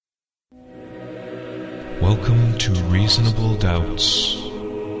Welcome to Reasonable Doubts,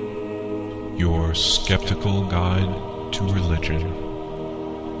 your skeptical guide to religion.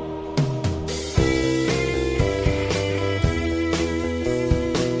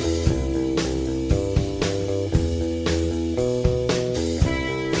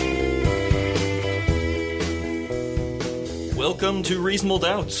 Welcome to Reasonable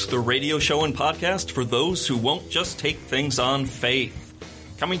Doubts, the radio show and podcast for those who won't just take things on faith.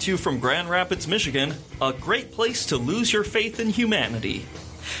 Coming to you from Grand Rapids, Michigan, a great place to lose your faith in humanity.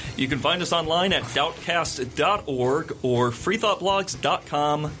 You can find us online at doubtcast.org or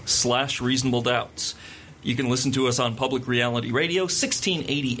freethoughtblogs.com/reasonabledoubts. You can listen to us on Public Reality Radio,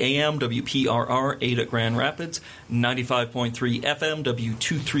 1680 AM, WPRR, Ada, Grand Rapids, 95.3 FM,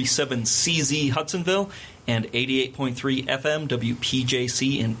 W237CZ, Hudsonville, and 88.3 FM,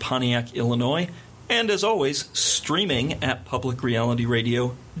 WPJC in Pontiac, Illinois. And as always, streaming at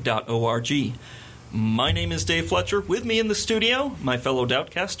publicrealityradio.org. My name is Dave Fletcher. With me in the studio, my fellow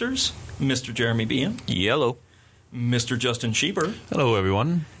Doubtcasters, Mr. Jeremy Behan. Yellow. Mr. Justin Schieber. Hello,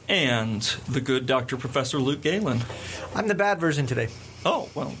 everyone. And the good Dr. Professor Luke Galen. I'm the bad version today. Oh,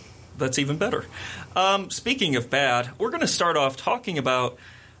 well, that's even better. Speaking of bad, we're going to start off talking about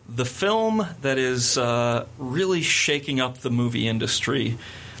the film that is really shaking up the movie industry.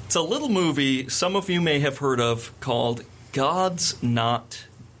 It's a little movie some of you may have heard of called God's Not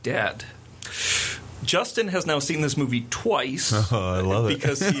Dead. Justin has now seen this movie twice. Oh, I love it.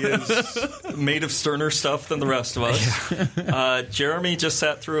 Because he is made of sterner stuff than the rest of us. Jeremy just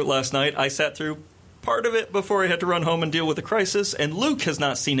sat through it last night. I sat through part of it before I had to run home and deal with the crisis. And Luke has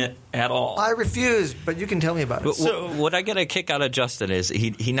not seen it at all. I refuse, but you can tell me about it. So, what I get a kick out of Justin is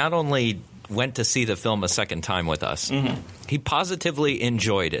he not only went to see the film a second time with us, he positively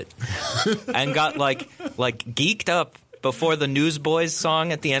enjoyed it and got like geeked up before the Newsboys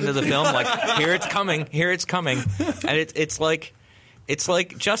song at the end of the film, like, here it's coming, and it's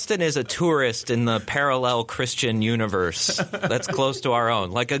like Justin is a tourist in the parallel Christian universe that's close to our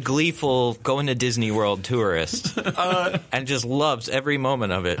own, like a gleeful going to Disney World tourist, and just loves every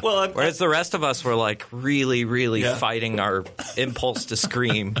moment of it. Well, whereas the rest of us were like really fighting our impulse to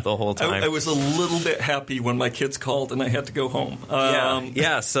scream the whole time. I was a little bit happy when my kids called and I had to go home.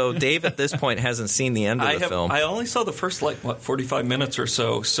 So Dave at this point hasn't seen the end of the film. I only saw the first 45 minutes or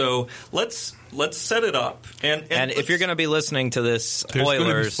so. So let's set it up. And if you're going to be listening to this,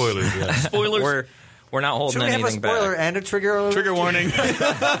 spoilers. Yeah. Spoilers. We're not holding anything back. Should we have a spoiler and a trigger? Trigger warning.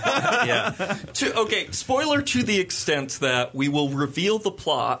 Yeah. Spoiler to the extent that we will reveal the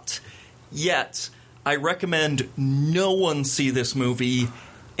plot, yet I recommend no one see this movie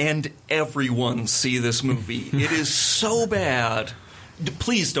and everyone see this movie. It is so bad.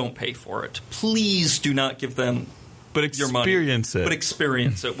 Please don't pay for it. Please do not give them your money. But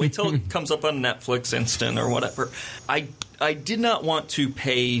experience it. Wait till it comes up on Netflix Instant or whatever. I did not want to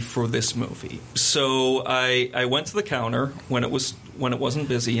pay for this movie, so I went to the counter when it wasn't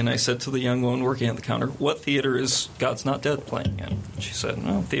busy, and I said to the young woman working at the counter, "What theater is God's Not Dead playing in?" She said,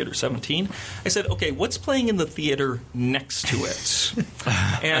 "Oh, Theater 17." I said, "Okay, what's playing in the theater next to it?"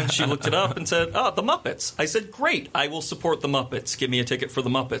 And she looked it up and said, "Oh, The Muppets." I said, "Great, I will support The Muppets. Give me a ticket for The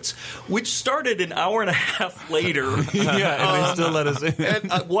Muppets," which started an hour and a half later. Yeah, and they still let us in.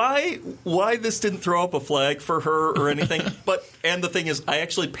 And why this didn't throw up a flag for her or anything? And the thing is, I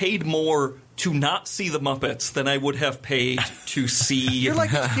actually paid more to not see the Muppets than I would have paid to see. You're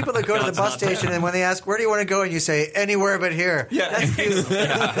like those people that go to the bus station and when they ask, "Where do you want to go?" and you say, "Anywhere but here." Yeah,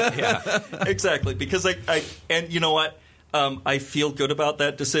 exactly. Because and you know what? I feel good about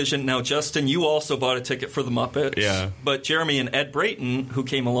that decision. Now, Justin, you also bought a ticket for the Muppets. Yeah. But Jeremy and Ed Brayton, who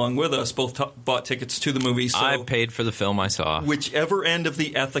came along with us, both bought tickets to the movie. So I paid for the film I saw. Whichever end of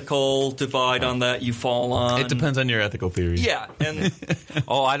the ethical divide on that you fall on. It depends on your ethical theory. Yeah. And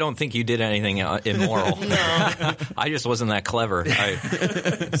I don't think you did anything immoral. No. I just wasn't that clever.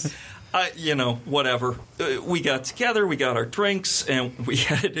 Whatever. We got together, we got our drinks, and we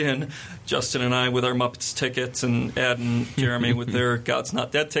headed in, Justin and I with our Muppets tickets, and Ed and Jeremy with their God's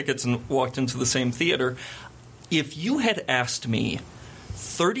Not Dead tickets, and walked into the same theater. If you had asked me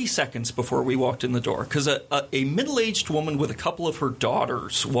 30 seconds before we walked in the door, because a middle-aged woman with a couple of her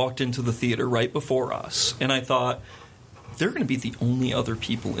daughters walked into the theater right before us, and I thought, they're going to be the only other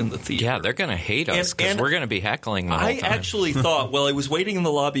people in the theater. Yeah, they're going to hate us because we're going to be heckling the whole time. I actually thought, while I was waiting in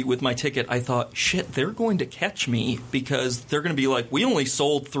the lobby with my ticket, I thought, shit, they're going to catch me because they're going to be like, we only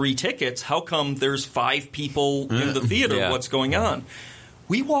sold 3 tickets. How come there's 5 people in the theater? Yeah. What's going on?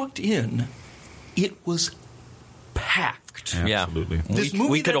 We walked in. It was packed. packed. Absolutely. This movie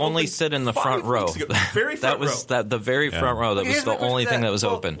We could that only opened sit in the 5 front row. weeks ago. Very front That was row. the very front row. That was Here's the my question only to thing that. that was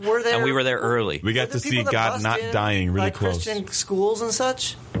Well, open, were there- and we were there early. We got The to see people that God bust not in, dying really like close. Christian schools and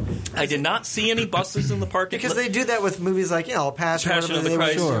such, I did not see any buses in the parking because lot. they do that with movies like Passion Passion of the they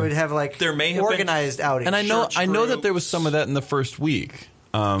Christ. Would, Sure. they would have like There may have been- organized outings. And I know church that there was some of that in the first week.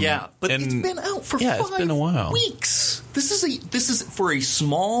 Yeah, but and- it's been out for yeah, 5 it's been a while. weeks. This is for a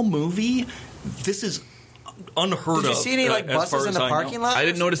small movie. This is unheard of. Did you see any like as far buses in as the I know. parking lot? I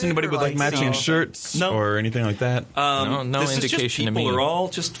didn't notice anybody with like matching shirts No. or anything like that. no This is just indication to people me. are all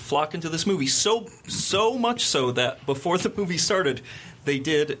just flocking to this movie. So much so that before the movie started, they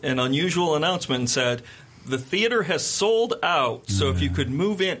did an unusual announcement and said the theater has sold out. So if you could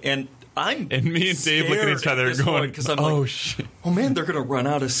move in, and me and Dave look at each other going, because I'm "Oh like, shit!" oh man, they're going to run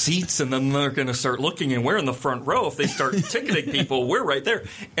out of seats, and then they're going to start looking, and we're in the front row. If they start ticketing people, we're right there.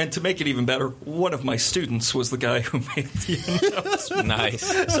 And to make it even better, one of my students was the guy who made the announcement. Nice.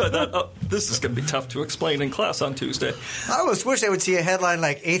 So I thought, this is going to be tough to explain in class on Tuesday. I almost wish I would see a headline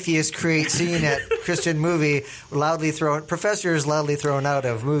like "Atheist create scene at Christian movie professors loudly thrown out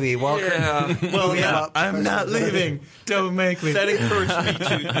of movie." Welcome. Yeah, well, yeah. I'm not leaving. Don't make me. That encouraged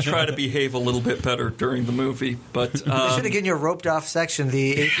me to try to behave a little bit better during the movie, but They should have given you a roped off section,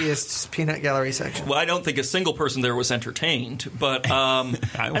 the atheist peanut gallery section. well, I don't think a single person there was entertained. But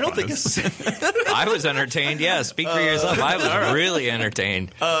I don't think I was entertained. Yeah, speak for yourself. I was really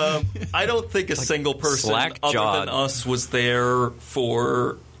entertained. I don't think a single person slack-jawed. other than us was there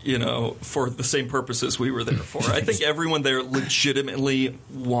for the same purposes we were there for. I think everyone there legitimately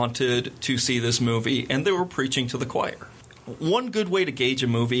wanted to see this movie, and they were preaching to the choir. One good way to gauge a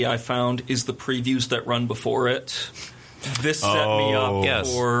movie, I found, is the previews that run before it. This set me up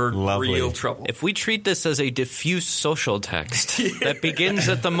Yes. for Lovely. real trouble. If we treat this as a diffuse social text that begins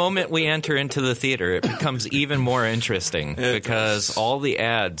at the moment we enter into the theater, it becomes even more interesting because all the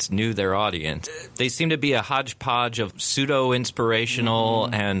ads knew their audience. They seem to be a hodgepodge of pseudo-inspirational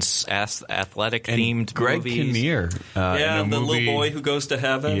and athletic-themed Greg movies. Kinnear. yeah, in the a movie. little boy who goes to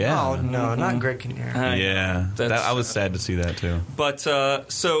heaven. Yeah. Oh no, not Greg Kinnear. Yeah, That's- I was sad to see that too. But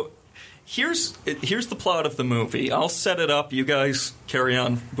so here's the plot of the movie. I'll set it up. You guys carry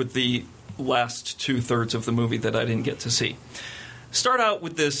on with the last 2/3 of the movie that I didn't get to see. Start out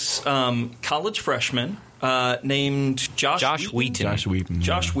with this college freshman named Josh Wheaton. Josh Wheaton.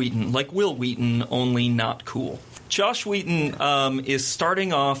 Josh Wheaton, like Will Wheaton, only not cool. Josh Wheaton is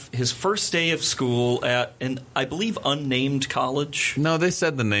starting off his first day of school at an, I believe, unnamed college. No, they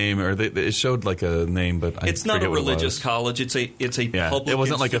said the name, or it showed like a name, but It's not a forget what it religious was. college. It's a Yeah, public it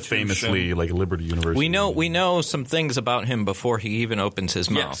wasn't like a institution. famously like Liberty University. We know some things about him before he even opens his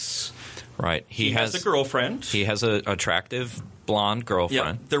mouth. Yes. Right. He has a girlfriend. He has an attractive blonde Yeah,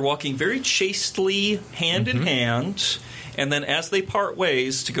 girlfriend. they're walking very chastely, hand in hand, and then as they part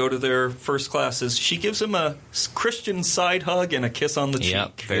ways to go to their first classes, she gives him a Christian side hug and a kiss on the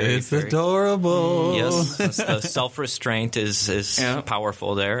Yep, cheek. very, It's very adorable. Yes, the self-restraint is Yeah.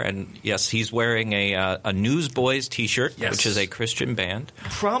 powerful there, and yes, he's wearing a Newsboys T-shirt, Yes. which is a Christian band,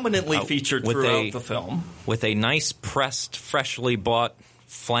 Prominently featured with throughout the film. with a nice pressed, freshly bought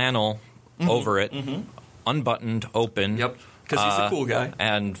flannel over it, unbuttoned, open. Yep, because he's a cool guy.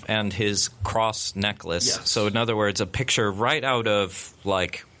 and his cross necklace. Yes. So, in other words, a picture right out of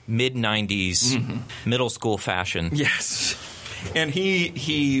like mid '90s middle school fashion. Yes. And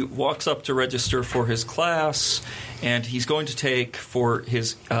he walks up to register for his class, and he's going to take for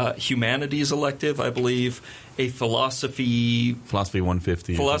his humanities elective, I believe, a philosophy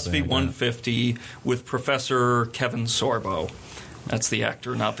 150. or Philosophy something like that. 150 with Professor Kevin Sorbo. That's the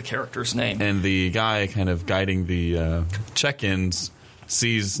actor, not the character's name. And the guy kind of guiding the check-ins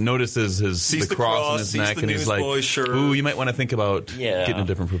notices Sees the the cross on cross, his sees neck, the and he's like, newsboy shirt. "Ooh, you might want to think about Yeah. getting a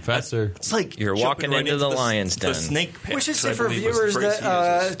different professor." It's like You're jumping walking into the lion's the den. snake pit. We should say I for believe was the viewers phrase he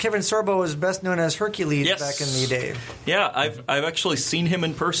that uses. Kevin Sorbo was best known as Hercules Yes. back in the day. Yeah, I've actually seen him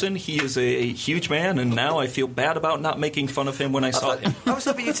in person. He is a huge man, and now I feel bad about not making fun of him when I saw him. I was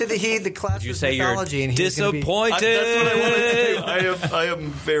hoping you'd say that the class Did you was say you're mythology, and he was gonna be- disappointed? That's what I wanted to do. I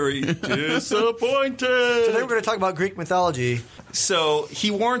am very disappointed. So then we're going to talk about Greek mythology. So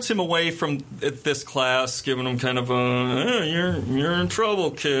he warns him away from this class, giving him kind of a "you're in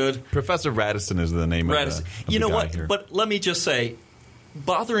trouble, kid." Professor Radisson is the name Radisson. of the You know guy what? here. But let me just say,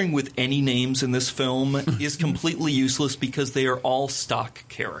 bothering with any names in this film is completely useless because they are all stock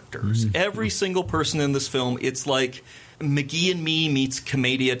characters. Every single person in this film, it's like McGee and Me meets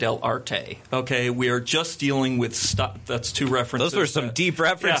Commedia dell'arte. Okay, we are just dealing with stuff. That's two references. Those were some deep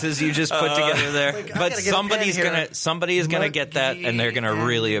references you just put together there. Like, but somebody is gonna McGee get that, and they're gonna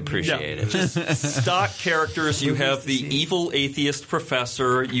really appreciate it. Just stock characters. You have the evil atheist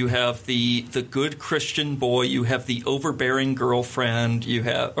professor. You have the good Christian boy. You have the overbearing girlfriend.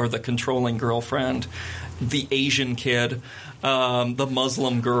 Or the controlling girlfriend. The Asian kid. The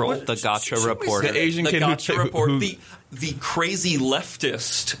Muslim girl. The gotcha reporter. The Asian The kid gotcha who reporter. The crazy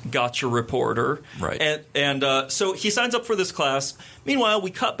leftist gotcha reporter. Right. And so he signs up for this class. Meanwhile,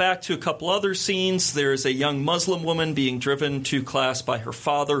 we cut back to a couple other scenes. There's a young Muslim woman being driven to class by her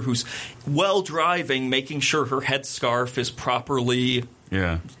father, who's, while driving, making sure her headscarf is properly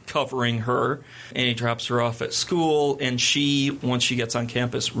covering her. And he drops her off at school, and she, once she gets on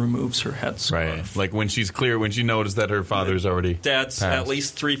campus, removes her headscarf. Right. Like when she noticed that her father's already Dad's passed. at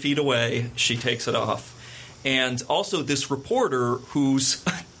least 3 feet away, she takes it off. And also this reporter who's,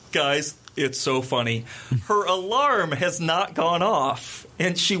 guys, it's so funny, her alarm has not gone off,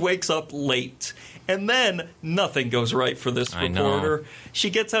 and she wakes up late. And then nothing goes right for this reporter. know. She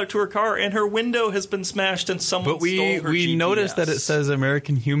gets out to her car, and her window has been smashed, and someone But stole her we GPS. noticed that it says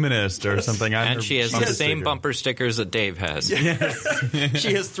American Humanist or something on her And she has bumper the same sticker. bumper stickers that Dave has.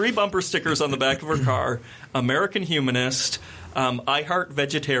 She has 3 bumper stickers on the back of her car: American Humanist, I Heart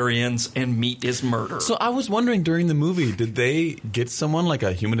Vegetarians, and Meat is Murder. So I was wondering during the movie, did they get someone like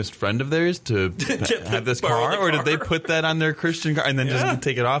a humanist friend of theirs to have this borrow car, the or did they car. put that on their Christian car and then Yeah. just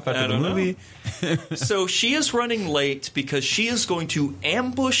take it off I after the don't know. movie? So she is running late because she is going to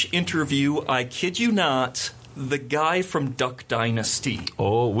ambush interview, I kid you not, the guy from Duck Dynasty.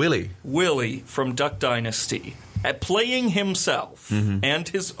 Oh, Willie. Willie from Duck Dynasty. Playing himself and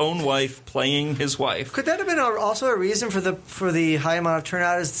his own wife playing his wife. Could that have been also a reason for the high amount of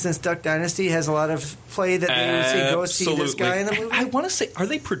turnout? Is since Duck Dynasty has a lot of play that they would say, go see this guy in the movie? I want to say, are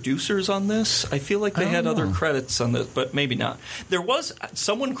they producers on this? I feel like they had other credits on this, but maybe not. There was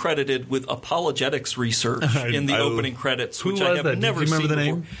someone credited with apologetics research in the opening credits, Who which was I have that? Did never you remember seen the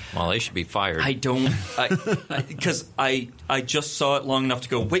before. name? Well, they should be fired. I don't, because I just saw it long enough to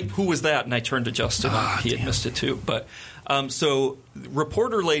go, wait, who was that? And I turned to Justin. He had missed it too. But so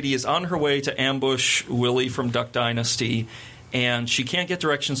reporter lady is on her way to ambush Willie from Duck Dynasty, and she can't get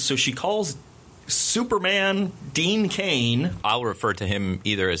directions, so she calls Superman Dean Cain. I'll refer to him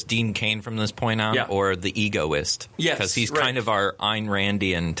either as Dean Cain from this point on or the egoist. Yes, because he's right. kind of our Ayn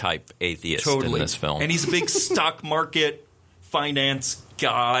Randian type atheist in this film. And he's a big stock market finance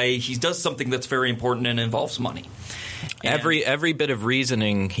guy. He does something that's very important and involves money. And Every bit of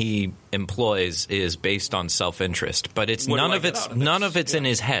reasoning he employs is based on self-interest, but it's What do none I of get it's out of none this? of it's in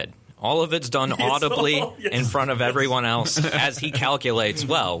his head. All of it's done audibly in front of everyone else as he calculates,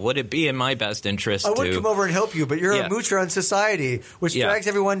 well, would it be in my best interest I to... would come over and help you, but you're Yeah. a moocher on society, which Yeah. drags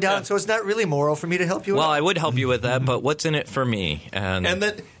everyone down, Yeah. so it's not really moral for me to help you Well, out. I would help you with that, but what's in it for me? And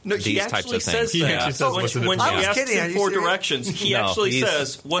then no, he these types actually of says things. that. He actually says, when "What's in it when for she me?" I was asks kidding. Are him you for serious? directions, he No, actually he's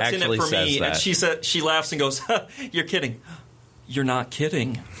says, "What's in it actually for says me?" that. And she laughs and goes, "You're kidding." You're not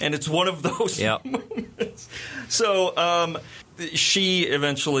kidding. And it's one of those Yep. moments. So she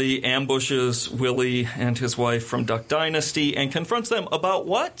eventually ambushes Willie and his wife from Duck Dynasty and confronts them about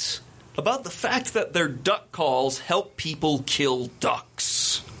what? About the fact that their duck calls help people kill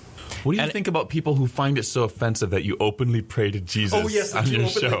ducks. What do you And- think about people who find it so offensive that you openly pray to Jesus Oh, yes, on that you your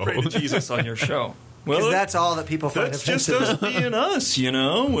openly show? pray to Jesus on your show. Because Well, that's all that people find that's just offensive. us being us, you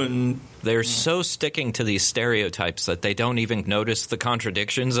know? And They're so sticking to these stereotypes that they don't even notice the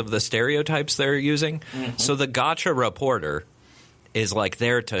contradictions of the stereotypes they're using. So the gotcha reporter is like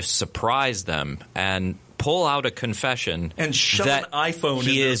there to surprise them and pull out a confession And shove that an iPhone in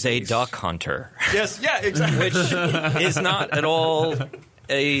he their is a face. duck hunter, yes, yeah, exactly. which is not at all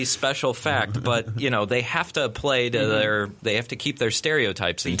a special fact, but you know they have to play to they have to keep their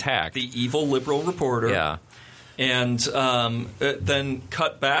stereotypes intact. The evil liberal reporter. Yeah. And then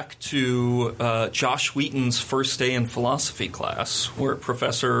cut back to Josh Wheaton's first day in philosophy class, where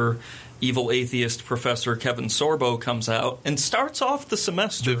evil atheist Professor Kevin Sorbo comes out and starts off the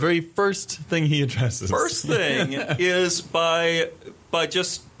semester. The very first thing he addresses. First thing is by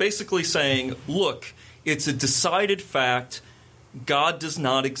just basically saying, look, it's a decided fact. God does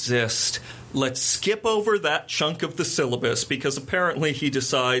not exist. Let's skip over that chunk of the syllabus because apparently he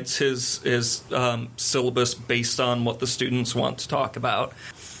decides his syllabus based on what the students want to talk about.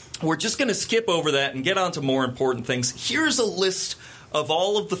 We're just going to skip over that and get on to more important things. Here's a list of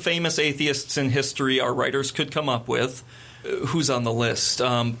all of the famous atheists in history our writers could come up with. Who's on the list?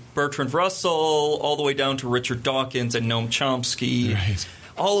 Bertrand Russell, all the way down to Richard Dawkins and Noam Chomsky. Right.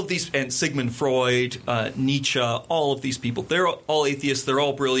 all of these, and Sigmund Freud, Nietzsche, all of these people, they're all atheists, they're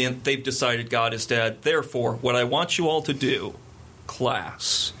all brilliant, they've decided God is dead. Therefore, what I want you all to do,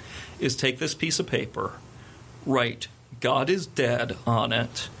 class, is take this piece of paper, write God is dead on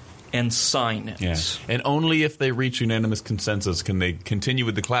it, and sign it. Yeah. And only if they reach unanimous consensus can they continue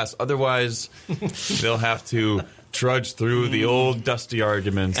with the class. Otherwise, they'll have to trudge through the old dusty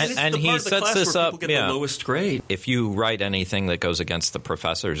arguments. And he sets this up. Get the lowest grade. If you write anything that goes against the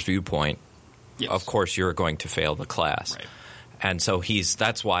professor's viewpoint, Yes. of course you're going to fail the class. Right. And so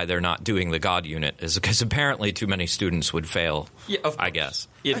that's why they're not doing the God unit, is because apparently too many students would fail, Yeah, of I course.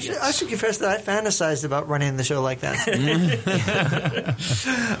 guess. I should confess that I fantasized about running the show like that.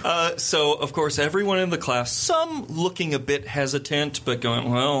 So, of course, everyone in the class, some looking a bit hesitant, but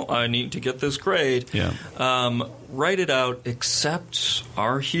going, well, I need to get this grade. Yeah. Write it out, except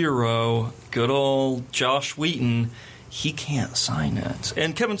our hero, good old Josh Wheaton, he can't sign it.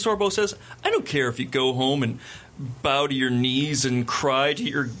 And Kevin Sorbo says, I don't care if you go home and bow to your knees and cry to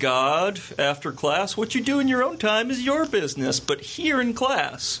your God after class. What you do in your own time is your business. But here in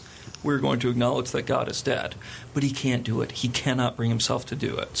class, we're going to acknowledge that God is dead. But he can't do it. He cannot bring himself to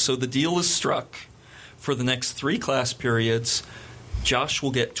do it. So the deal is struck. For the next 3 class periods, Josh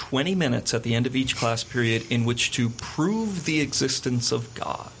will get 20 minutes at the end of each class period in which to prove the existence of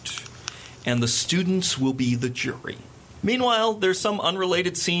God. And the students will be the jury. Meanwhile, there's some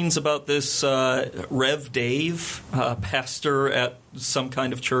unrelated scenes about this Rev Dave, pastor at some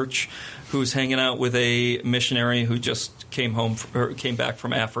kind of church, who's hanging out with a missionary who just came back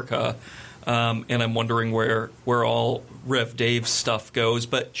from Africa, and I'm wondering where all Rev Dave's stuff goes.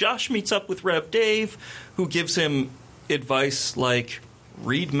 But Josh meets up with Rev Dave, who gives him advice like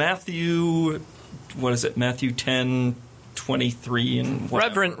read Matthew 10:23 and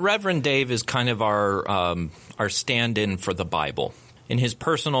whatever. Reverend Dave is kind of our stand-in for the Bible. In his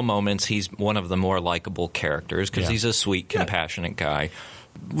personal moments, he's one of the more likable characters because he's a sweet, compassionate guy.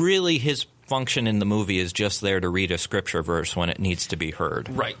 Really, his function in the movie is just there to read a scripture verse when it needs to be heard.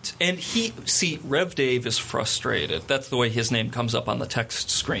 Right. And Rev Dave is frustrated. That's the way his name comes up on the text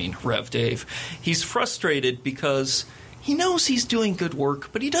screen, Rev Dave. He's frustrated because he knows he's doing good work,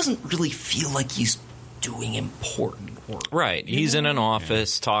 but he doesn't really feel like he's doing important work. Right. He's in an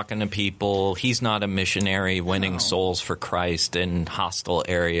office talking to people. He's not a missionary winning souls for Christ in hostile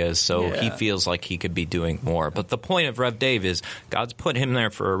areas, so he feels like he could be doing more. But the point of Rev Dave is God's put him there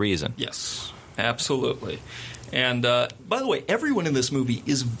for a reason. Yes, absolutely. And by the way, everyone in this movie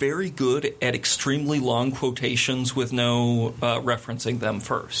is very good at extremely long quotations with no referencing them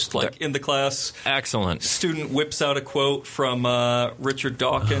first. Like in the class, Excellent. student whips out a quote from Richard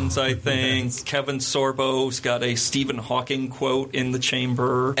Dawkins, I think. Yes. Kevin Sorbo's got a Stephen Hawking quote in the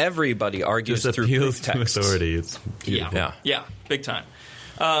chamber. Everybody argues Just through appeals proof to texts. authority. It's beautiful. Yeah, big time.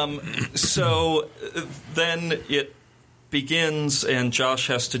 So then it begins, and Josh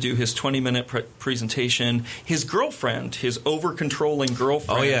has to do his 20-minute presentation. His girlfriend, his over-controlling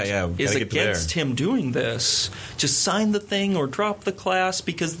girlfriend, We is gotta get to against him doing this. Just sign the thing or drop the class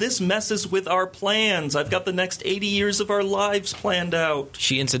because this messes with our plans. I've got the next 80 years of our lives planned out.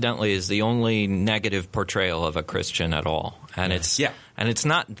 She, incidentally, is the only negative portrayal of a Christian at all. And it's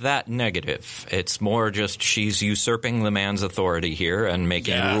not that negative. It's more just she's usurping the man's authority here and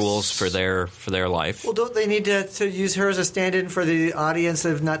making rules for their life. Well, don't they need to use her as a stand-in for the audience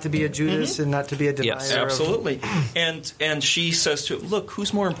of not to be a Judas and not to be a denier? Yes, Absolutely. And she says to him, look,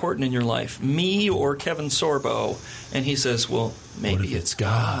 who's more important in your life, me or Kevin Sorbo? And he says, well, maybe it's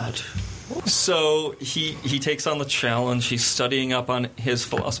God. So he takes on the challenge. He's studying up on his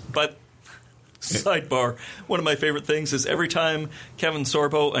philosophy. But sidebar, one of my favorite things is every time Kevin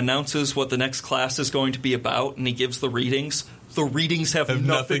Sorbo announces what the next class is going to be about and he gives the readings have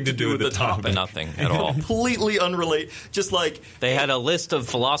nothing to do with the topic. Nothing at all. Completely unrelated. Just like They had a list of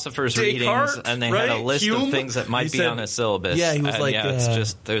philosophers' Descartes, readings, and they right? had a list Hume? of things that might He be said- on a syllabus. Yeah, he was And like, it's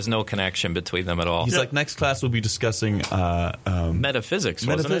just there's no connection between them at all. He's like, next class we'll be discussing Metaphysics,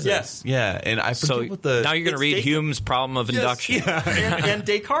 wasn't metaphysics. it? Yes. Yeah, and I forget So what the... now you're going to read It's Hume's problem of induction. and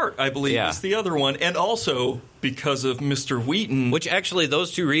Descartes, I believe, Yeah. is the other one. And also because of Mr. Wheaton. Which actually,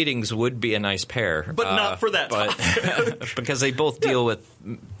 those two readings would be a nice pair, But not for that But because they both deal with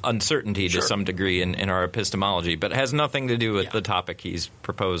uncertainty to some degree in our epistemology, but it has nothing to do with the topic he's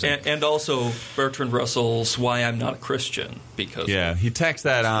proposing. and also Bertrand Russell's Why I'm Not a Christian. Because he tacks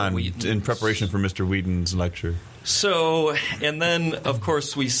that on Wheaton's. in preparation for Mr. Wheaton's lecture. So, and then of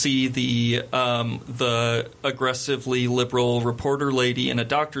course we see the aggressively liberal reporter lady in a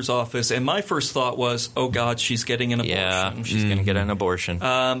doctor's office, and my first thought was, oh God, she's getting an abortion. yeah, she's going to get an abortion.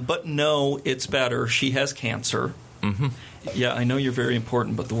 But no, it's better. She has cancer. Mm-hmm. Yeah, I know you're very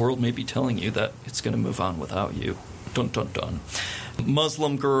important, but the world may be telling you that it's going to move on without you. Dun, dun, dun.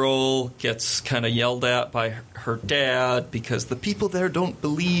 Muslim girl gets kind of yelled at by her dad because the people there don't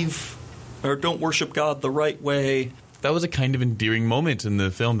believe or don't worship God the right way. That was a kind of endearing moment in the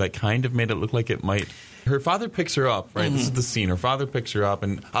film that kind of made it look like it might. Her father picks her up, right? This is the scene. Her father picks her up,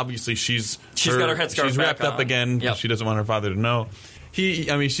 and obviously she's got her headscarf She's wrapped back up on. again. Yep. She doesn't want her father to know.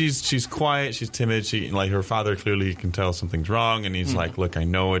 She's quiet. She's timid. Her father clearly can tell something's wrong, and he's like, "Look, I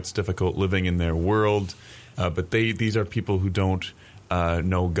know it's difficult living in their world, but these are people who don't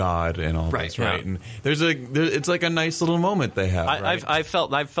know God and all Right, this, right?" yeah. And it's like a nice little moment they have. Right? I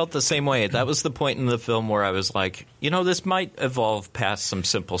felt the same way. That was the point in the film where I was like, this might evolve past some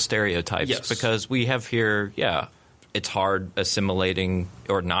simple stereotypes Yes. because we have here, it's hard assimilating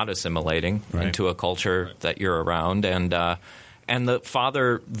or not assimilating Right. into a culture that you're around, and the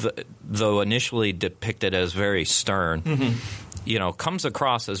father, though initially depicted as very stern, comes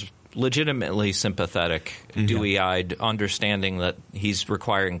across as legitimately sympathetic, dewy-eyed, understanding that he's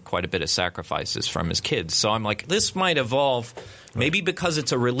requiring quite a bit of sacrifices from his kids. So I'm like, this might evolve, maybe because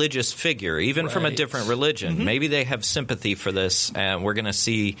it's a religious figure, even from a Right. different religion. Maybe they have sympathy for this, and we're going to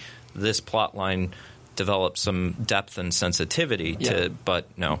see this plot line develop some depth and sensitivity to, but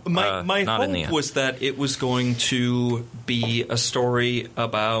no, My not in the hope end. was that it was going to be a story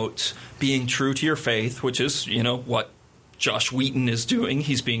about being true to your faith, which is, what Josh Wheaton is doing.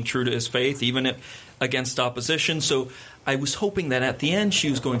 He's being true to his faith, even against opposition. So I was hoping that at the end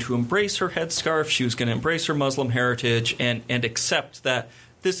she was going to embrace her headscarf, she was going to embrace her Muslim heritage, and accept that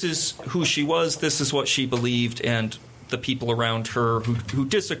this is who she was, this is what she believed, and the people around her who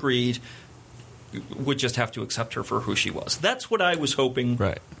disagreed would just have to accept her for who she was. That's what I was hoping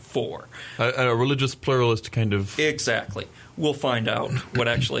Right. for. A religious pluralist kind of. Exactly. We'll find out what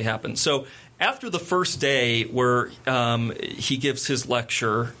actually happened. So after the first day where he gives his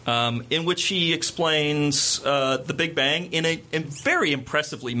lecture in which he explains the Big Bang in a very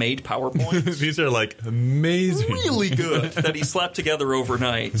impressively made PowerPoint. These are like amazing. Really good that he slapped together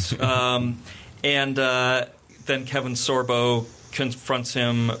overnight. And then Kevin Sorbo confronts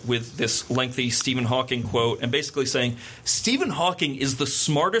him with this lengthy Stephen Hawking quote and basically saying, Stephen Hawking is the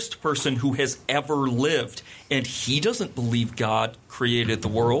smartest person who has ever lived, and he doesn't believe God created the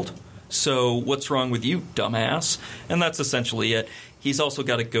world. So what's wrong with you, dumbass? And that's essentially it. He's also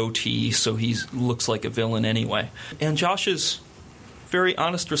got a goatee, so he looks like a villain anyway. And Josh's very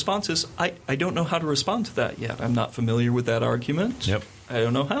honest response is, I don't know how to respond to that yet. I'm not familiar with that argument. Yep. I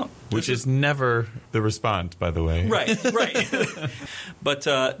don't know how. Which is never the response, by the way. Right. But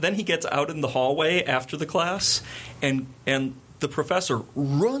then he gets out in the hallway after the class, and the professor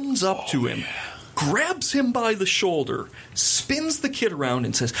runs up to him, grabs him by the shoulder, spins the kid around,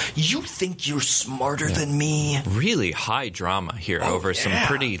 and says, "You think you're smarter than me?" Really high drama here over some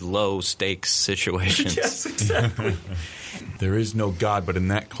pretty low stakes situations. Yes, exactly. There is no God, but in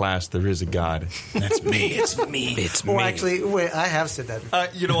that class there is a God. That's me. It's me. It's Well, me. actually, wait, I have said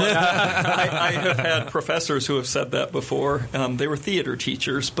that. You know what? I have had professors who have said that before. They were theater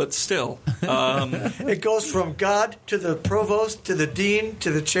teachers, but still. It goes from God to the provost to the dean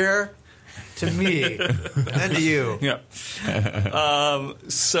to the chair to me and to you. Yeah.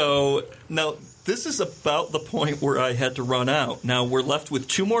 So now this is about the point where I had to run out. Now we're left with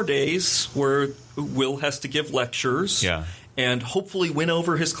 2 more days where Will has to give lectures and hopefully win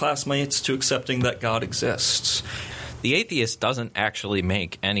over his classmates to accepting that God exists. The atheist doesn't actually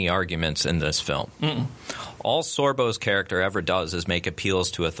make any arguments in this film. All Sorbo's character ever does is make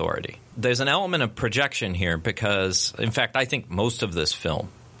appeals to authority. There's an element of projection here because, in fact, I think most of this film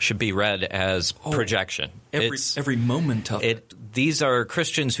should be read as projection. Every moment of it. These are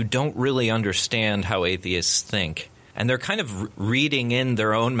Christians who don't really understand how atheists think, and they're kind of reading in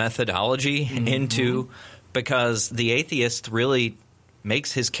their own methodology into, because the atheist really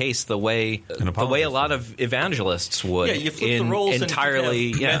makes his case the way a lot of evangelists would. Yeah, you flip the roles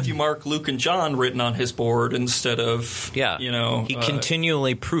entirely. and you have Matthew, Mark, Luke, and John written on his board instead of he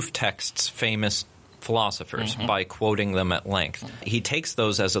continually proof texts famous philosophers by quoting them at length. He takes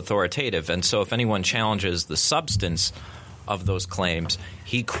those as authoritative, and so if anyone challenges the substance of those claims,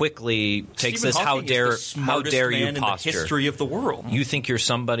 he quickly takes Stephen this Hawking how dare you man posture. in the history of the world. You think you're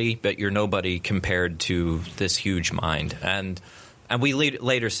somebody, but you're nobody compared to this huge mind. And we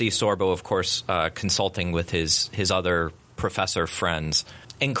later see Sorbo, of course, consulting with his other professor friends,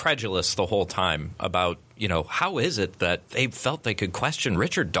 incredulous the whole time about how is it that they felt they could question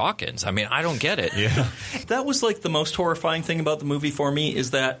Richard Dawkins? I mean, I don't get it. Yeah. That was like the most horrifying thing about the movie for me,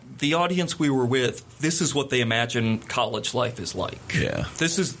 is that the audience we were with, this is what they imagine college life is like. Yeah.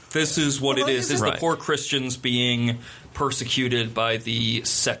 This is what it is Right. the poor Christians being persecuted by the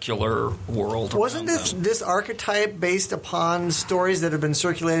secular world. Wasn't around them. this archetype based upon stories that have been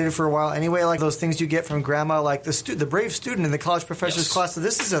circulated for a while anyway? Like those things you get from grandma, like the brave student in the college professor's Yes. class. So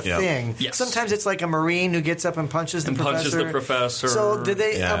this is a Yeah. thing. Yes. Sometimes it's like a Marine who gets up and punches the professor. So did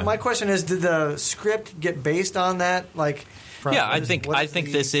they? Yeah. My question is, did the script get based on that? Like, Yeah, I what is think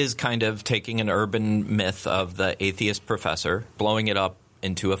the- this is kind of taking an urban myth of the atheist professor, blowing it up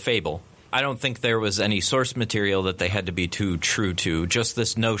into a fable. I don't think there was any source material that they had to be too true to. Just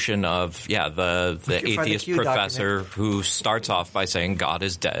this notion of, the can find the atheist Q professor who starts off by saying God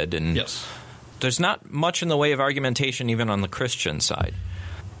is dead. And Yes. there's not much in the way of argumentation even on the Christian side.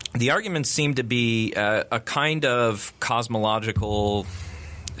 The arguments seem to be a kind of cosmological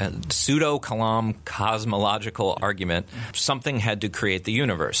pseudo-Kalam cosmological argument. Something had to create the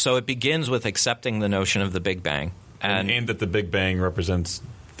universe. So it begins with accepting the notion of the Big Bang. And that the Big Bang represents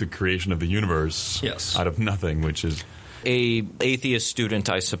the creation of the universe Yes. out of nothing, which is... A atheist student,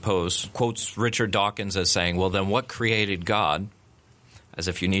 I suppose, quotes Richard Dawkins as saying, well, then what created God? As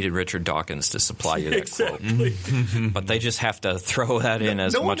if you needed Richard Dawkins to supply you that Exactly. quote. But they just have to throw that in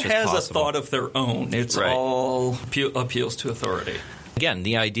as no much one as has possible. a thought of their own. It's Right. all appeals to authority. Again,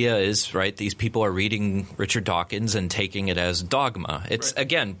 the idea is, right, these people are reading Richard Dawkins and taking it as dogma. It's, Right.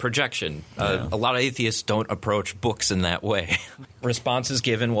 again, projection. A lot of atheists don't approach books in that way. Response is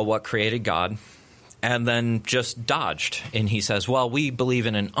given, well, what created God? And then just dodged. And he says, well, we believe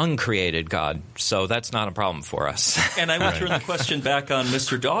in an uncreated God, so that's not a problem for us. And I would turn the question back on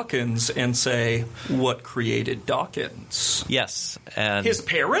Mr. Dawkins and say, what created Dawkins? Yes. And His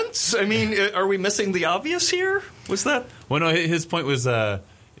parents? I mean, are we missing the obvious here? Was that... Well, no, his point was,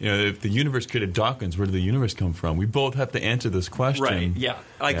 if the universe created Dawkins, where did the universe come from? We both have to answer this question. Right, yeah.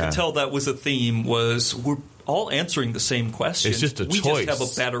 I could tell that was a theme, was we're all answering the same question. It's just a we choice. just have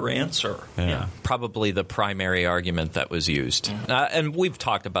a better answer. Yeah. probably the primary argument that was used. And we've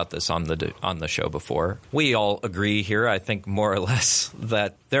talked about this on the show before. We all agree here, I think, more or less,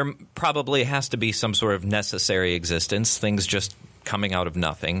 that there probably has to be some sort of necessary existence. Things just coming out of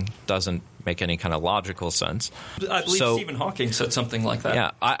nothing doesn't make any kind of logical sense. I believe So- Stephen Hawking said something like that.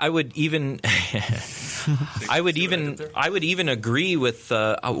 Yeah, I would even, I would even agree with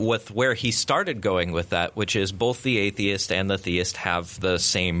where he started going with that, which is both the atheist and the theist have the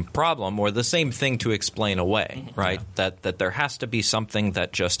same problem or the same thing to explain away, right? That there has to be something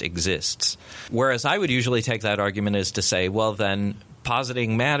that just exists. Whereas I would usually take that argument as to say, well, then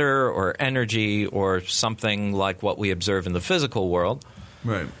positing matter or energy or something like what we observe in the physical world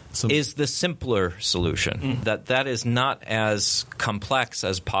Right. is the simpler solution. That is not as complex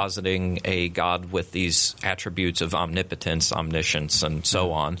as positing a God with these attributes of omnipotence, omniscience, and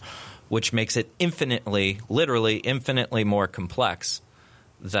so on, which makes it literally infinitely more complex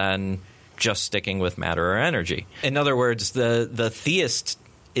than just sticking with matter or energy. In other words, the theist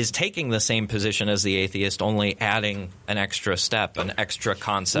is taking the same position as the atheist, only adding an extra step, an extra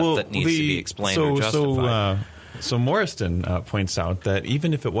concept that needs to be explained or justified. So Morriston points out that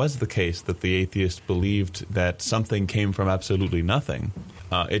even if it was the case that the atheist believed that something came from absolutely nothing,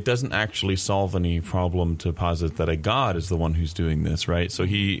 it doesn't actually solve any problem to posit that a God is the one who's doing this, right? So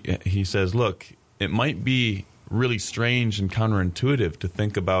he says, look, it might be really strange and counterintuitive to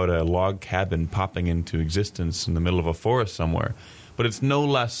think about a log cabin popping into existence in the middle of a forest somewhere, but it's no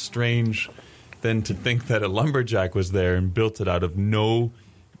less strange than to think that a lumberjack was there and built it out of no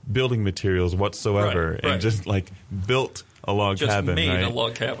building materials whatsoever, Right. and just like built a log Just cabin, made right? a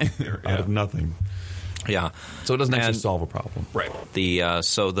log cabin. out of nothing. Yeah. So it doesn't actually And- solve a problem. Right.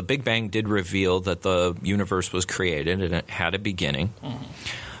 So the Big Bang did reveal that the universe was created and it had a beginning,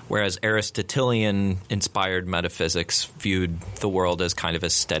 whereas Aristotelian-inspired metaphysics viewed the world as kind of a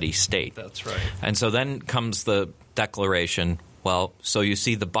steady state. That's right. And so then comes the declaration, well, so you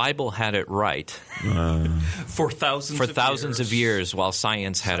see the Bible had it right For thousands of years while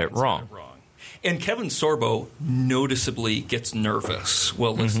science had it wrong. And Kevin Sorbo noticeably gets nervous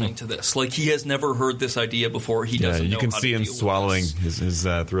while listening to this. Like, he has never heard this idea before. He doesn't know you can how see to him deal with swallowing this. his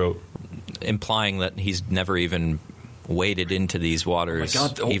throat. Implying that he's never even waded into these waters. My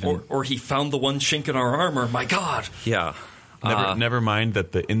God, even, or he found the one chink in our armor. My God. yeah. Never mind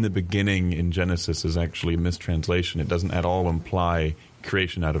that the in the beginning in Genesis is actually a mistranslation. It doesn't at all imply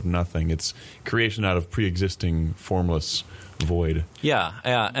creation out of nothing. It's creation out of pre-existing formless void. Yeah,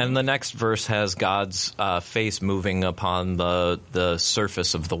 and the next verse has God's face moving upon the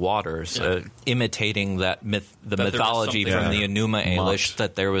surface of the waters, imitating that mythology there was from the Enuma Elish,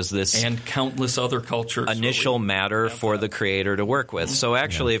 that there was this and countless other cultures initial matter for the Creator to work with. So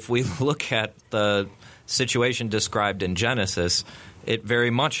actually, if we look at the situation described in Genesis, it very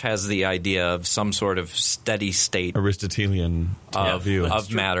much has the idea of some sort of steady state Aristotelian view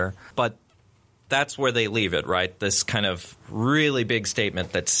of matter. But that's where they leave it, right? This kind of really big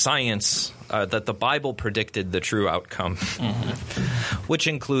statement that science, that the Bible predicted the true outcome, which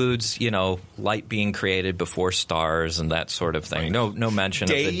includes, light being created before stars and that sort of thing. Right. No mention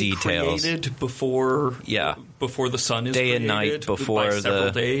of the details. Created before the sun is day created, and night before by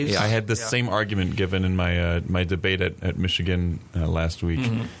several the days. I had this same argument given in my debate at Michigan last week,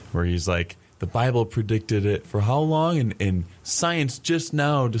 where he's like, the Bible predicted it for how long, and science just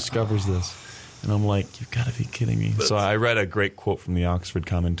now discovers this. And I'm like, you've got to be kidding me. So I read a great quote from the Oxford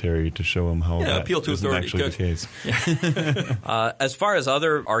Commentary to show him how that appeal to isn't authority. actually the case. As far as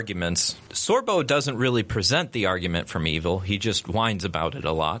other arguments, Sorbo doesn't really present the argument from evil. He just whines about it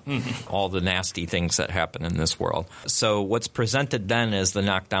a lot, all the nasty things that happen in this world. So what's presented then as the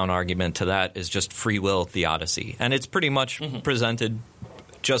knockdown argument to that is just free will theodicy. And it's pretty much presented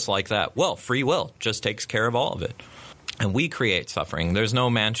just like that. Well, free will just takes care of all of it. And we create suffering. There's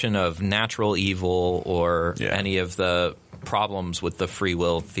no mention of natural evil or any of the problems with the free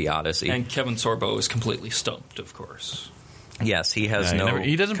will theodicy. And Kevin Sorbo is completely stumped, of course. Yes, he has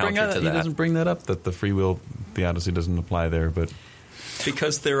he doesn't bring counter to that. He that. doesn't bring that up, that the free will theodicy doesn't apply there, but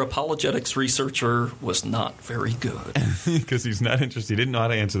because their apologetics researcher was not very good. because he's not interested. He didn't know how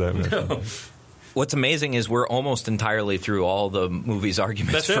to answer that. No. What's amazing is we're almost entirely through all the movie's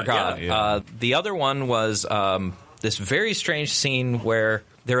arguments That's for it, God. yeah. The other one was this very strange scene where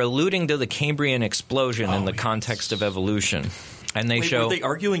they're alluding to the Cambrian explosion in the context of evolution. And they show. Were they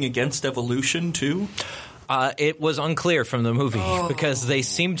arguing against evolution, too? It was unclear from the movie because they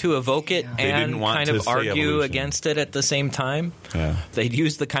seem to evoke it and kind of argue evolution against it at the same time. Yeah. They'd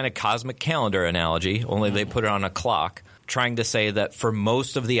use the kind of cosmic calendar analogy, only they put it on a clock, trying to say that for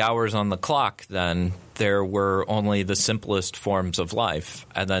most of the hours on the clock, then there were only the simplest forms of life.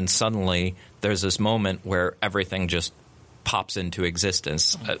 And then suddenly there's this moment where everything just pops into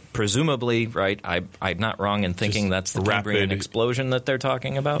existence. Presumably, right, I'm not wrong in thinking that's the Cambrian explosion that they're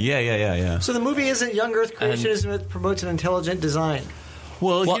talking about? Yeah. So the movie isn't young Earth creationism, it promotes an intelligent design.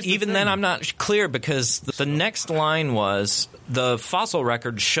 Well, even then I'm not clear because the next line was the fossil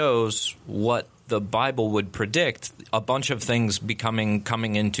record shows what the Bible would predict, a bunch of things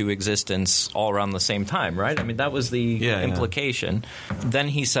coming into existence all around the same time, right? I mean, that was the implication. Yeah. Then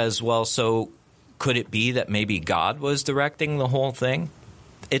he says, well, so could it be that maybe God was directing the whole thing?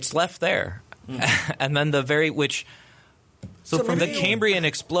 It's left there. And then So from the Cambrian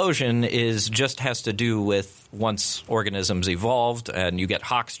explosion has to do with once organisms evolved and you get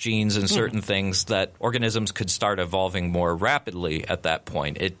Hox genes and certain things that organisms could start evolving more rapidly at that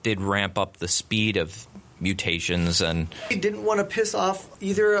point. It did ramp up the speed of mutations and he didn't want to piss off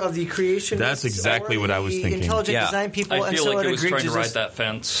either of the creationists. That's exactly what I was thinking. Intelligent design people, I feel like it was trying to ride that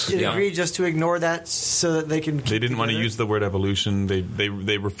fence. It agreed just to ignore that so that they can. They didn't want to use the word evolution.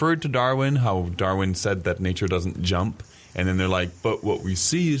 They referred to Darwin, how Darwin said that nature doesn't jump, and then they're like, but what we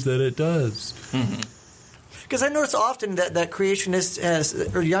see is that it does. Because I notice often that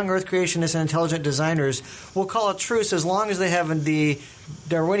creationists, or young Earth creationists and intelligent designers will call a truce as long as they have the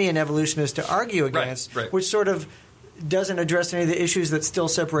Darwinian evolutionists to argue against, which sort of doesn't address any of the issues that still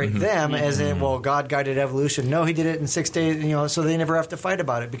separate them, as in, well, God guided evolution. No, he did it in 6 days, so they never have to fight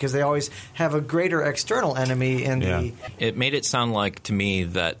about it because they always have a greater external enemy in the... It made it sound like to me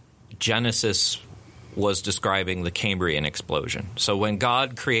that Genesis was describing the Cambrian explosion. So when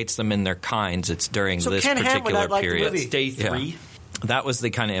God creates them in their kinds, it's during this particular period. It's day 3. Yeah. That was the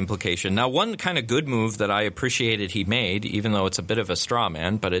kind of implication. Now, one kind of good move that I appreciated he made, even though it's a bit of a straw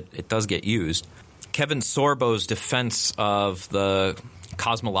man, but it does get used. Kevin Sorbo's defense of the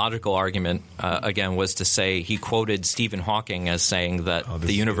cosmological argument, again, was to say he quoted Stephen Hawking as saying that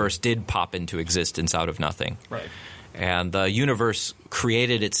the universe did pop into existence out of nothing. Right. And the universe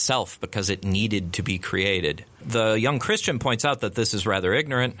created itself because it needed to be created. The young Christian points out that this is rather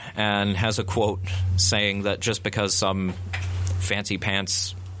ignorant and has a quote saying that just because some fancy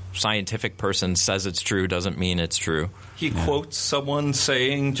pants scientific person says it's true doesn't mean it's true. He quotes someone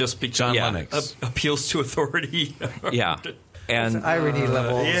saying just because John Lennox appeals to authority. Yeah. And irony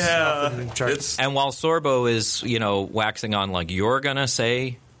level. And while Sorbo is, waxing on like, you're going to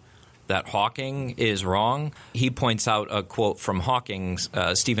say that Hawking is wrong, he points out a quote from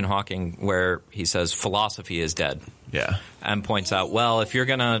Stephen Hawking, where he says, philosophy is dead. Yeah. And points out, well, if you're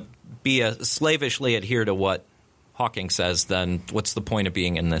going to slavishly adhere to what Hawking says, then what's the point of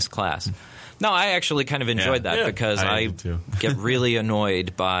being in this class? No, I actually kind of enjoyed that because I get really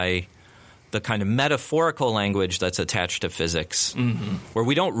annoyed by the kind of metaphorical language that's attached to physics, where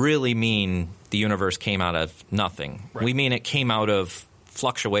we don't really mean the universe came out of nothing. Right. We mean it came out of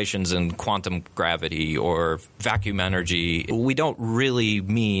fluctuations in quantum gravity or vacuum energy. We don't really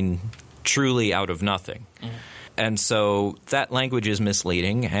mean truly out of nothing. And so that language is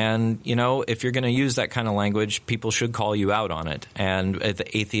misleading. And, if you're going to use that kind of language, people should call you out on it. And the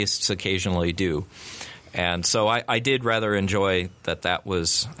atheists occasionally do. And so I did rather enjoy that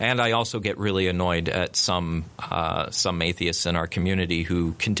was – and I also get really annoyed at some atheists in our community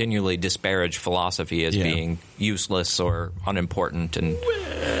who continually disparage philosophy as being useless or unimportant. And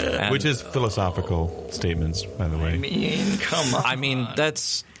which is philosophical statements, by the way. I mean, come on. I mean,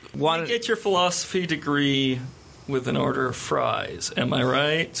 that's – you get your philosophy degree with an order of fries. Am I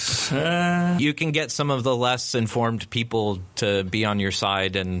right? You can get some of the less informed people to be on your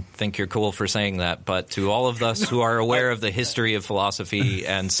side and think you're cool for saying that, but to all of us who are aware of the history of philosophy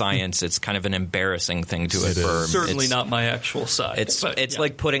and science, it's kind of an embarrassing thing to affirm. Certainly not my actual side. It's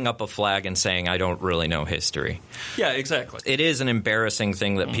like putting up a flag and saying, I don't really know history. Yeah, exactly. It is an embarrassing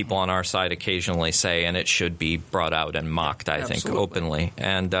thing that people on our side occasionally say, and it should be brought out and mocked, I think, openly.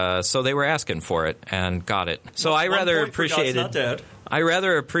 And so they were asking for it and got it. So I rather appreciated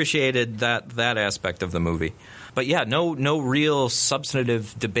that aspect of the movie. But yeah, no real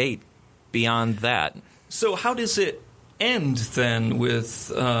substantive debate beyond that. So how does it end then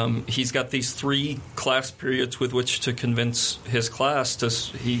with he's got these 3 class periods with which to convince his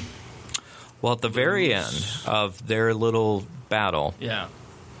class? Well, at the very end of their little battle,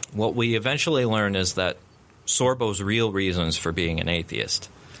 what we eventually learn is that Sorbo's real reasons for being an atheist.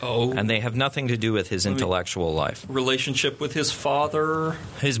 Oh. And they have nothing to do with his intellectual life. Relationship with his father?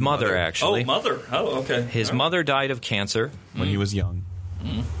 His mother, actually. Oh, mother. Oh, okay. His mother died of cancer when he was young.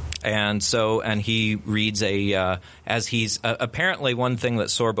 And he reads apparently one thing that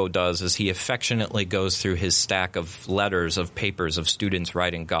Sorbo does is he affectionately goes through his stack of letters of papers of students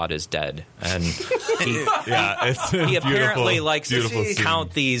writing God is dead. And he apparently likes to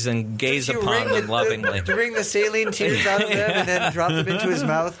count these and gaze upon them lovingly. To wring the saline tears out of them and then drop them into his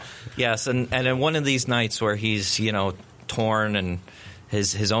mouth? Yes, and in one of these nights where he's, torn and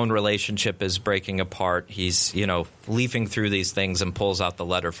his own relationship is breaking apart. He's, leafing through these things and pulls out the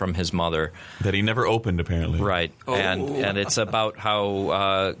letter from his mother. That he never opened, apparently. Right. Oh. And it's about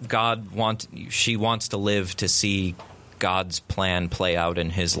how she wants to live to see God's plan play out in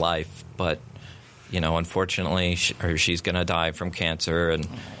his life. But, unfortunately, she's going to die from cancer. And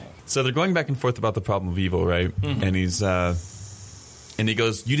so they're going back and forth about the problem of evil, right? And he's and he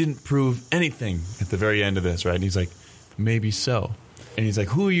goes, you didn't prove anything at the very end of this, right? And he's like, maybe so. And he's like,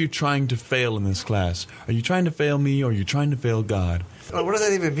 who are you trying to fail in this class? Are you trying to fail me or are you trying to fail God? What does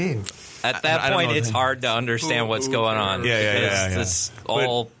that even mean? At that point, it's hard to understand what's going on. This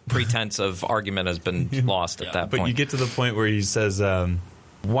all pretense of argument has been lost at that point. But you get to the point where he says,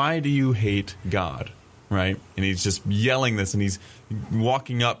 why do you hate God? Right? And he's just yelling this, and he's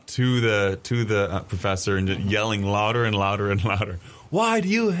walking up to the professor and just yelling louder and louder and louder. Why do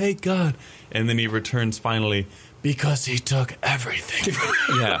you hate God? And then he returns finally, because he took everything.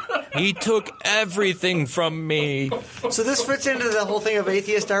 He took everything from me. So this fits into the whole thing of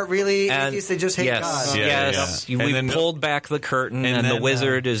atheists aren't really atheists, they just hate God. Yes. We pulled back the curtain, and the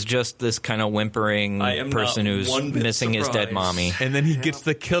wizard is just this kind of whimpering person who's missing his dead mommy. And then he gets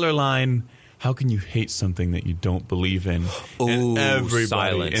the killer line, how can you hate something that you don't believe in? And everybody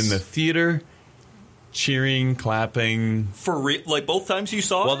silence. In the theater cheering, clapping. For real? Like both times you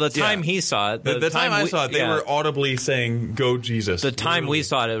saw it? Well, the time he saw it. The time I saw it, they were audibly saying, go Jesus. The time we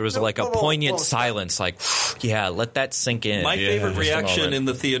saw it, it was like a poignant silence. Like, let that sink in. My favorite reaction in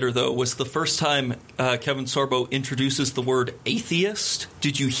the theater, though, was the first time Kevin Sorbo introduces the word atheist.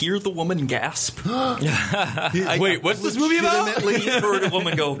 Did you hear the woman gasp? Wait, what's this movie about? I legitimately heard a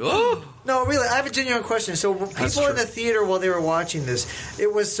woman go, oh. No, really, I have a genuine question. So people in the theater while they were watching this,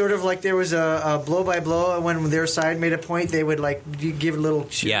 it was sort of like there was a blow-by-blow, and when their side made a point, they would give little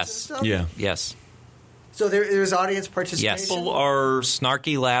cheers and stuff? Yes. So there was audience participation? Yes. People are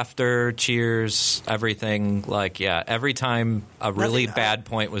snarky laughter, cheers, everything. Every time a really bad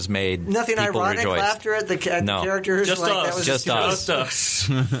point was made, nothing people ironic rejoiced. Laughter at the characters? Just us. Just us.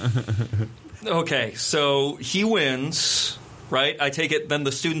 Okay, so he wins. right? I take it then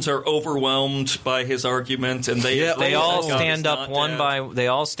the students are overwhelmed by his argument, and they all God stand is up not one dead. by they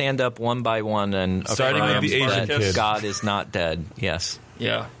all stand up one by one and Starting with the affirm Asian that kid. God is not dead. Yes.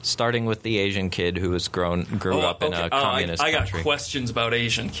 Yeah. Starting with the Asian kid who grew up in a communist I got country. questions about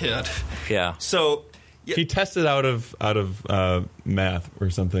Asian kid. Yeah. So He tested out of math or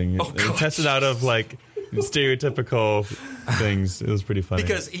something. Oh, He God. tested out of like stereotypical things. It was pretty funny.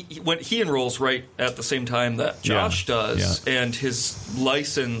 because when he enrolls right at the same time that Josh does, and his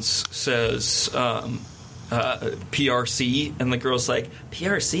license says PRC, and the girl's like,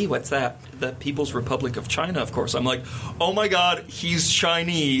 PRC, what's that? The People's Republic of China, of course. I'm like, oh my God, he's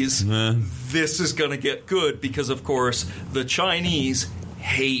Chinese. This is going to get good because, of course, the Chinese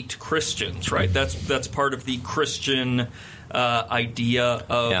hate Christians, right? That's part of the Christian idea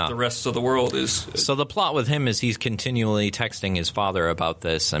of the rest of the world is. So the plot with him is he's continually texting his father about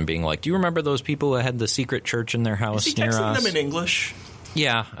this and being like, "Do you remember those people who had the secret church in their house Is he near texting us?" them in English?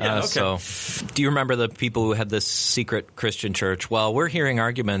 Yeah. Okay. So, do you remember the people who had this secret Christian church? Well, we're hearing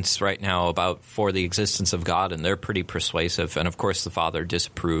arguments right now for the existence of God, and they're pretty persuasive. And of course, the father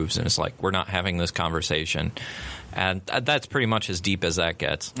disapproves and is like, "We're not having this conversation." And that's pretty much as deep as that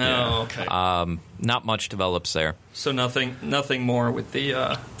gets. Oh, okay. Not much develops there. So nothing more with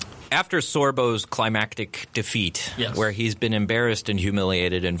the. After Sorbo's climactic defeat, Yes. where he's been embarrassed and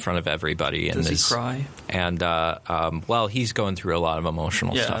humiliated in front of everybody, Does he cry? And well, he's going through a lot of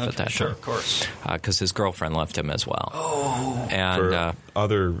emotional stuff at that sure, time. of course. Because his girlfriend left him as well. Oh, and for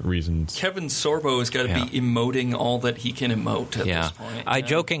other reasons. Kevin Sorbo has got to be emoting all that he can emote at this point. I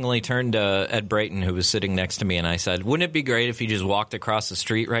jokingly turned to Ed Brayton, who was sitting next to me, and I said, "Wouldn't it be great if he just walked across the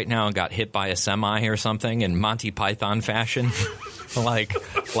street right now and got hit by a semi or something in Monty Python fashion?" like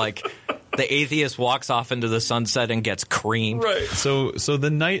the atheist walks off into the sunset and gets creamed. Right. So the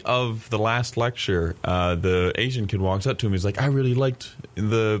night of the last lecture, the Asian kid walks up to him. He's like, "I really liked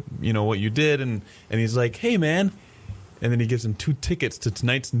what you did," and he's like, "Hey, man." And then he gives him 2 tickets to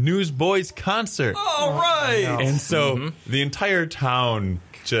tonight's Newsboys concert. All right. And so the entire town,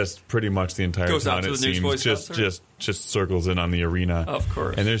 just pretty much the entire Goes town, out to it the seems, Newsboys concert? just circles in on the arena. Of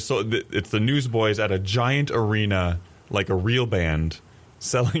course. And it's the Newsboys at a giant arena, like a real band,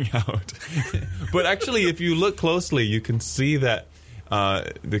 selling out. But actually, if you look closely, you can see that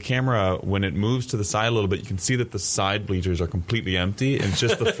the camera, when it moves to the side a little bit, you can see that the side bleachers are completely empty and it's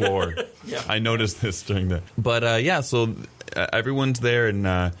just the floor. Yeah. I noticed this during the... But so everyone's there, and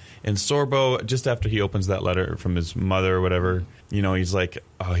Sorbo, just after he opens that letter from his mother or whatever, he's like,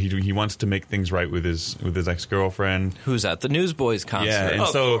 he wants to make things right with his ex-girlfriend. Who's at the Newsboys concert. Yeah, and Of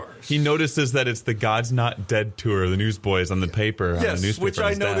so course. he notices that it's the God's Not Dead tour, the Newsboys on the paper. on the Yes, newspaper which on I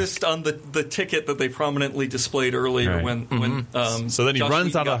his desk. noticed on the ticket that they prominently displayed earlier Right. when So then he Josh runs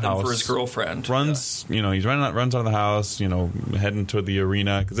Whedon out of got the them house. for his girlfriend. Runs out of the house, heading toward the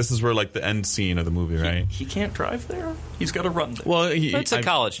arena, because this is where like the end scene of the movie, right? He can't drive there. He's got to run there. Well, It's a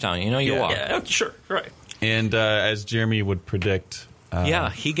college town, you walk. yeah, okay, sure, right. and as Jeremy would predict,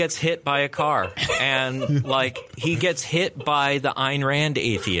 He gets hit by a car, and he gets hit by the Ayn Rand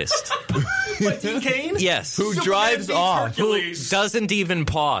atheist. But Dean Cain, Yes, Who Superman drives beats off? Hercules. doesn't even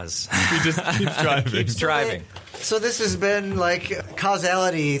pause. he just keeps driving. Keeps driving. So this has been like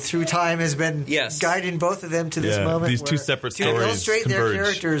causality through time has been guiding both of them to this moment. These two where separate to stories illustrate their converge.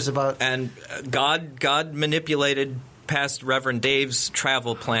 characters about. And God manipulated past Reverend Dave's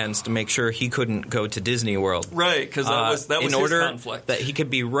travel plans to make sure he couldn't go to Disney World. Right, because that was in his order conflict. that he could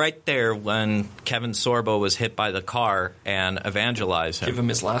be right there when Kevin Sorbo was hit by the car and evangelize him. Give him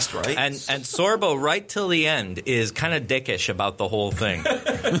his last rites. And Sorbo, right till the end, is kind of dickish about the whole thing.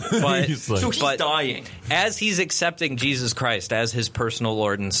 But, He's like- so he's dying. as he's accepting Jesus Christ as his personal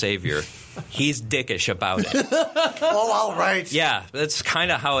Lord and Savior, he's dickish about it. Oh, all right. Yeah, that's kind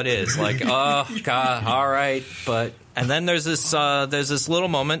of how it is. Like, oh God, all right, but and then there's this little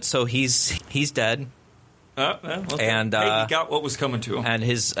moment. So he's dead, Okay. And, hey, he got what was coming to him.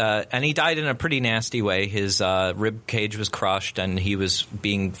 and he died in a pretty nasty way. His rib cage was crushed, and he was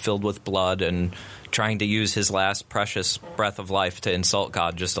being filled with blood and trying to use his last precious breath of life to insult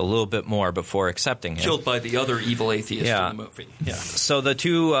God just a little bit more before accepting him. Killed by the other evil atheist in the movie. Yeah. So the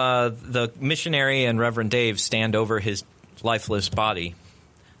two, the missionary and Reverend Dave, stand over his lifeless body,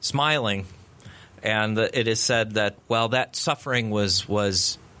 smiling, and it is said that, well, that suffering was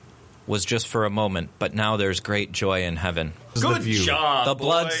just for a moment, but now there's great joy in heaven. Good job, The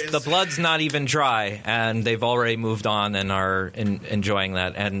boys. blood's not even dry, and they've already moved on and are enjoying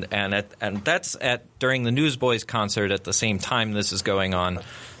that. And that's during the Newsboys concert. At the same time this is going on,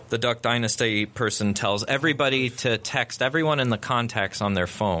 the Duck Dynasty person tells everybody to text everyone in the contacts on their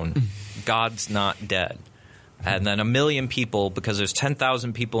phone, "God's not dead." And then 1 million people, because there's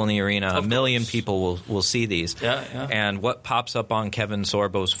 10,000 people in the arena, 1 million people will see these. Yeah. And what pops up on Kevin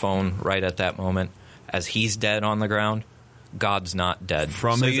Sorbo's phone right at that moment, as he's dead on the ground, God's not dead.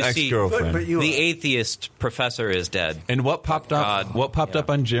 From his ex-girlfriend. The atheist professor is dead. And what popped up? What popped up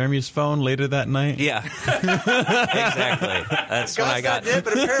on Jeremy's phone later that night? Yeah, exactly. That's when I got. God's not dead,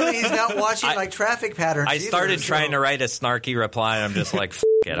 but apparently he's not watching like traffic patterns. I started trying to write a snarky reply, and I'm just like, "F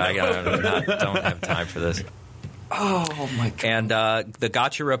it, don't have time for this." Oh my god! And the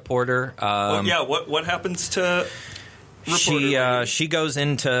Gotcha reporter. What happens to? She goes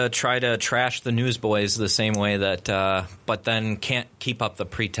in to try to trash the newsboys the same way that, but then can't keep up the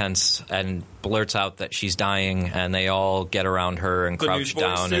pretense and blurts out that she's dying, and they all get around her and crouch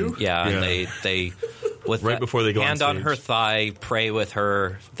down, too? and they with right before they go hand on on her thigh, pray with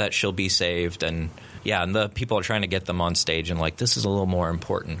her that she'll be saved, and the people are trying to get them on stage and like, this is a little more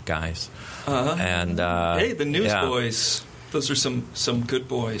important, guys. And hey, the newsboys. Those are some good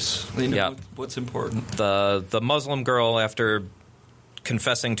boys. They know what's important. The Muslim girl, after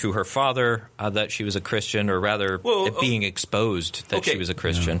confessing to her father that she was a Christian, or rather being exposed that she was a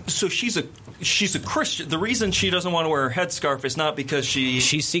Christian. So she's a Christian. The reason she doesn't want to wear her headscarf is not because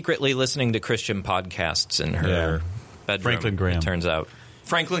she's secretly listening to Christian podcasts in her bedroom. Franklin Graham. It turns out.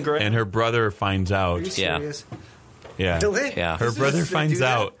 Franklin Graham. And her brother finds out. Are you serious? Yeah. Really? Yeah. Her brother finds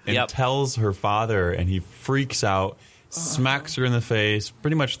out and Yep. tells her father, and he freaks out. Smacks her in the face,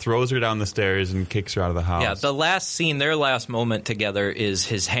 pretty much throws her down the stairs and kicks her out of the house. Yeah, the last scene, their last moment together, is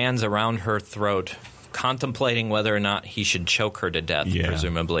his hands around her throat, contemplating whether or not he should choke her to death,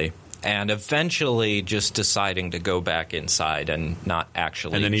 presumably. And eventually just deciding to go back inside and not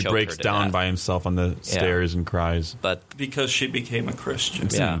actually choke her to death. And then he breaks down by himself on the stairs and cries. But because she became a Christian.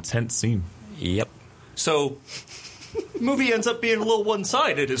 It's an intense scene. Yep. So, movie ends up being a little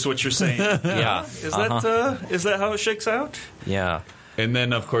one-sided, is what you're saying. Yeah. Is that how it shakes out? Yeah. And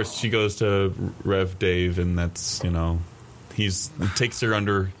then, of course, she goes to Rev Dave, and that's, he takes her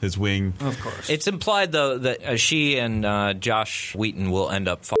under his wing. Of course. It's implied, though, that she and Josh Wheaton will end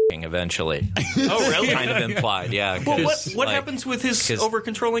up f***ing eventually. Oh, really? Kind of implied, yeah. Well, what happens with his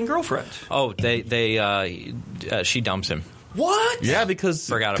over-controlling girlfriend? Oh, she dumps him. What? Yeah, because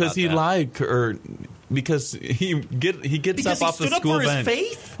he lied, or because he gets up off the school bench. His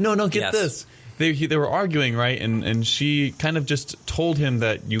faith? No, get this. They were arguing, right? And she kind of just told him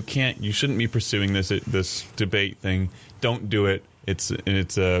that you shouldn't be pursuing this debate thing. Don't do it. It's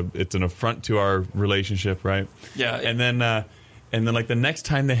an affront to our relationship, right? Yeah. And then like the next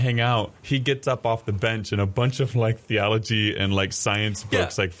time they hang out, he gets up off the bench and a bunch of like theology and like science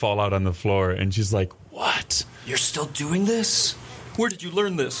books like fall out on the floor, and she's like, "What? You're still doing this? Where did you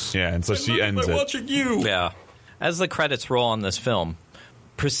learn this?" Yeah, and so she ends by it. watching you. Yeah. As the credits roll on this film,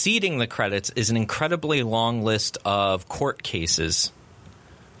 preceding the credits is an incredibly long list of court cases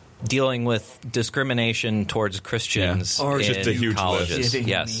dealing with discrimination towards Christians in just a huge colleges. list.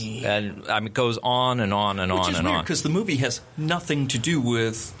 Yes, and it goes on and on and Which on is and weird, on. because the movie has nothing to do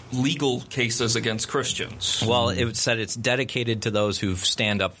with legal cases against Christians. Well, it said it's dedicated to those who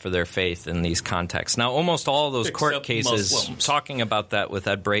stand up for their faith in these contexts. Now, almost all of those court Except cases, Muslims. talking about that with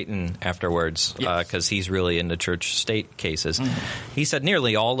Ed Brayton afterwards, because he's really into church-state cases, he said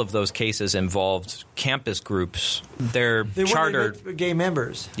nearly all of those cases involved campus groups. Their charter, gay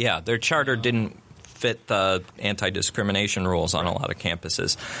members. yeah, their charter didn't fit the anti-discrimination rules on a lot of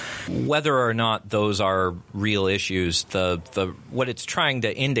campuses. Whether or not those are real issues, the what it's trying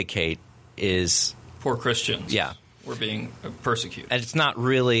to indicate is Poor Christians. Yeah. Were being persecuted. And it's not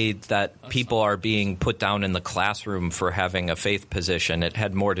really that people are being put down in the classroom for having a faith position. It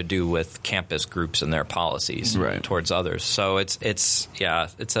had more to do with campus groups and their policies towards others. So it's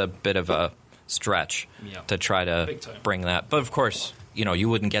a bit of a stretch to try to bring that. But of course, you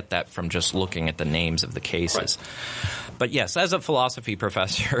wouldn't get that from just looking at the names of the cases. Right. But yes, as a philosophy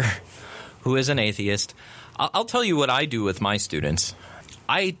professor who is an atheist, I'll tell you what I do with my students.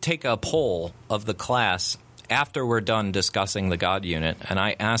 I take a poll of the class after we're done discussing the God unit, and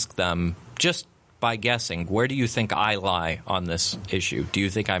I ask them, just by guessing, where do you think I lie on this issue? Do you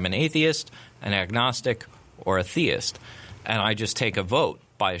think I'm an atheist, an agnostic, or a theist? And I just take a vote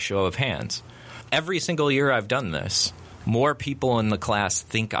by a show of hands. Every single year I've done this, more people in the class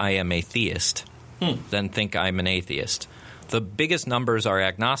think I am a theist than think I'm an atheist. The biggest numbers are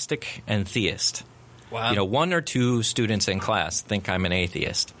agnostic and theist. Wow. 1 or 2 students in class think I'm an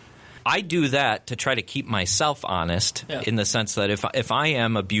atheist. I do that to try to keep myself honest in the sense that if I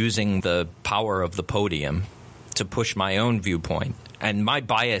am abusing the power of the podium to push my own viewpoint, and my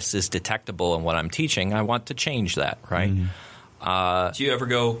bias is detectable in what I'm teaching, I want to change that, right? Do you ever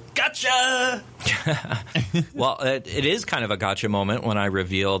go, gotcha? Well, it is kind of a gotcha moment when I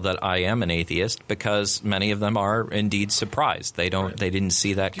reveal that I am an atheist, because many of them are indeed surprised. They didn't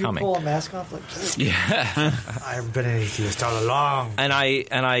see that coming. You pull a mask off, like, yeah. I've been an atheist all along. And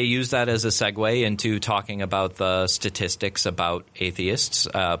I use that as a segue into talking about the statistics about atheists,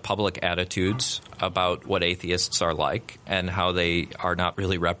 public attitudes about what atheists are like, and how they are not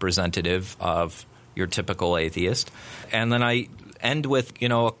really representative of your typical atheist. And then I end with,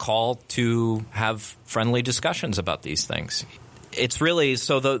 a call to have friendly discussions about these things. It's really,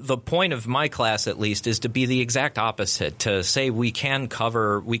 so the point of my class, at least, is to be the exact opposite, to say we can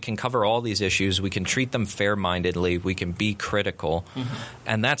cover all these issues, we can treat them fair-mindedly, we can be critical,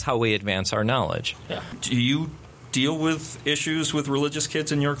 and that's how we advance our knowledge. Yeah. Do you deal with issues with religious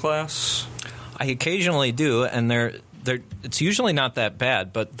kids in your class? I occasionally do, and it's usually not that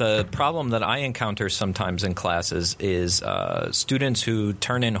bad, but the problem that I encounter sometimes in classes is students who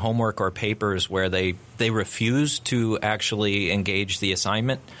turn in homework or papers where they refuse to actually engage the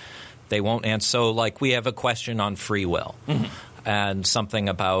assignment. They won't answer. So, like, we have a question on free will and something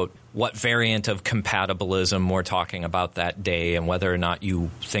about what variant of compatibilism we're talking about that day and whether or not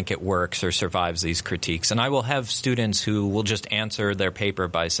you think it works or survives these critiques. And I will have students who will just answer their paper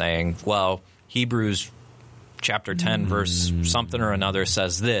by saying, well, Hebrews chapter 10, verse something or another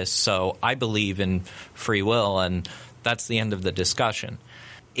says this, so I believe in free will, and that's the end of the discussion.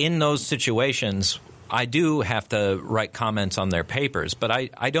 In those situations, I do have to write comments on their papers, but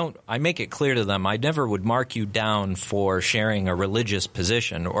I make it clear to them I never would mark you down for sharing a religious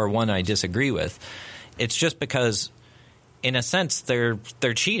position or one I disagree with. It's just because, in a sense, they're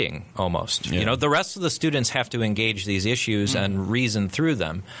cheating almost. Yeah. The rest of the students have to engage these issues and reason through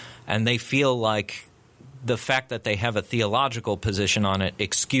them, and they feel like the fact that they have a theological position on it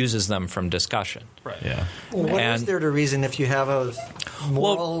excuses them from discussion. Right. Yeah. Well, what is there to reason if you have a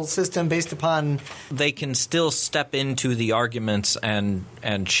moral system based upon... They can still step into the arguments and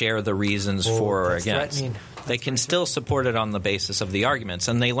share the reasons for or against. They can still support it on the basis of the arguments.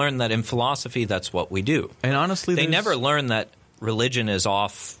 And they learn that in philosophy, that's what we do. And honestly, they never learn that religion is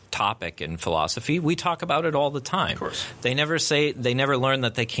off topic in philosophy. We talk about it all the time. Of course. They never learn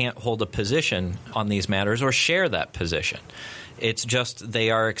that they can't hold a position on these matters or share that position. It's just they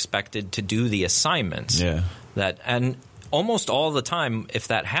are expected to do the assignments. Yeah. And almost all the time, if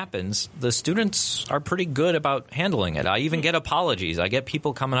that happens, the students are pretty good about handling it. I even get apologies. I get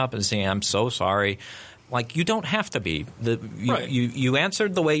people coming up and saying, I'm so sorry. Like, you don't have to be. You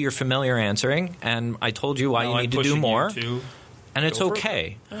answered the way you're familiar answering, and I told you why you need to do more. And it's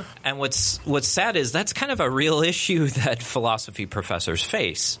okay. Yeah. And what's sad is that's kind of a real issue that philosophy professors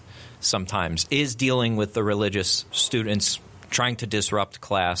face sometimes, is dealing with the religious students trying to disrupt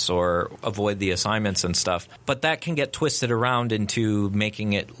class or avoid the assignments and stuff. But that can get twisted around into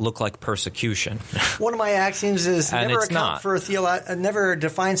making it look like persecution. One of my axioms is never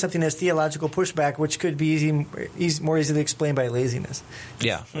define something as theological pushback, which could be more easily explained by laziness.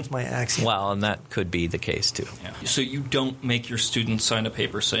 Yeah. That's my axiom. Well, and that could be the case, too. Yeah. So you don't make your students sign a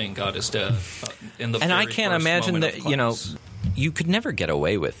paper saying God is dead in the and very I can't first imagine moment that, of class. You could never get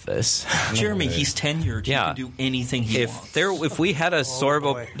away with this. Jeremy, he's tenured. Yeah. He can do anything he wants. If we had a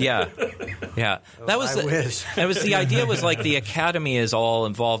Sorbo, boy. yeah. That was I wish. It was the idea was like the academy is all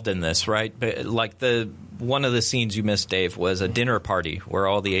involved in this, right? But like one of the scenes you missed, Dave, was a dinner party where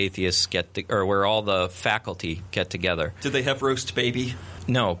all the atheists where all the faculty get together. Did they have roast baby?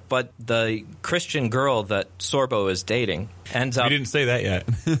 No, but the Christian girl that Sorbo is dating ends up... You didn't say that yet.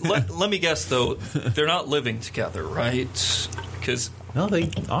 Let me guess, though. They're not living together, right? Because No, they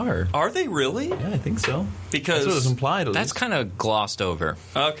are. Are they really? Yeah, I think so. Because that's what was implied. That's kind of glossed over.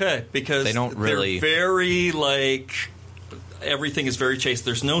 Okay, because they don't really... They're very, everything is very chaste.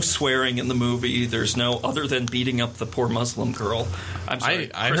 There's no swearing in the movie. There's no, other than beating up the poor Muslim girl. I'm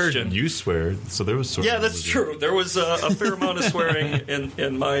sorry, I heard you swear, so there was swearing. Yeah, that's true. There was a fair amount of swearing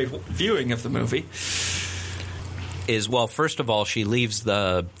in my viewing of the movie. Well, first of all, she leaves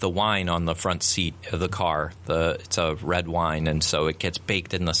the wine on the front seat of the car. It's a red wine, and so it gets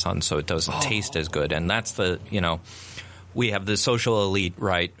baked in the sun, so it doesn't taste as good. And that's we have the social elite,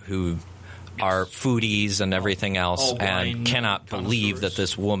 right, who are foodies and everything else, and cannot believe that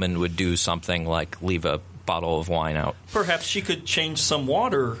this woman would do something like leave a bottle of wine out. Perhaps she could change some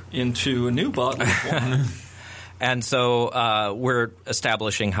water into a new bottle of wine. And so we're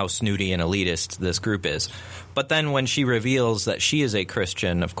establishing how snooty and elitist this group is. But then when she reveals that she is a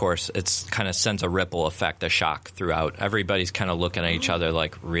Christian, of course, it kind of sends a ripple effect, a shock throughout. Everybody's kind of looking at each other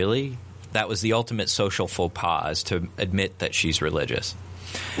like, really? That was the ultimate social faux pas, is to admit that she's religious.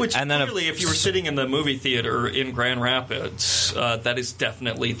 Which and then clearly, if you were sitting in the movie theater in Grand Rapids, that is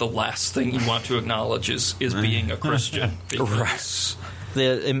definitely the last thing you want to acknowledge is being a Christian. Because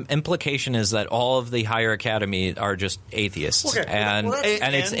the implication is that all of the higher academy are just atheists, Okay. and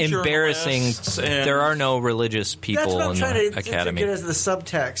it's embarrassing. And there are no religious people That's what I'm in trying the to academy. get as the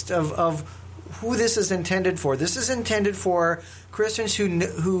subtext of who this is intended for. This is intended for Christians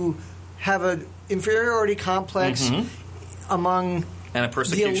who have an inferiority complex among and a the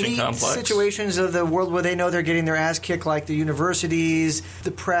persecution elite complex. situations of the world where they know they're getting their ass kicked, like the universities,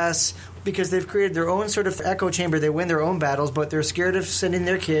 the press, because they've created their own sort of echo chamber. They win their own battles, but they're scared of sending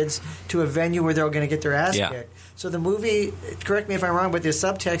their kids to a venue where they're going to get their ass kicked. So the movie, correct me if I'm wrong, but the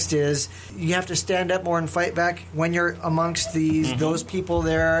subtext is you have to stand up more and fight back when you're amongst those people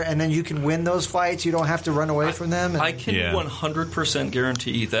there, and then you can win those fights. You don't have to run away from them. I can 100%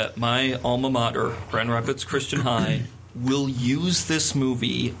 guarantee that my alma mater, Grand Rapids Christian High, will use this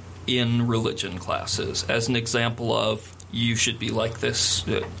movie in religion classes as an example of you should be like this,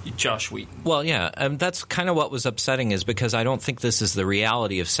 Josh Wheaton. Well, yeah, that's kind of what was upsetting, is because I don't think this is the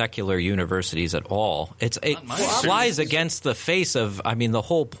reality of secular universities at all. It flies against the face of, the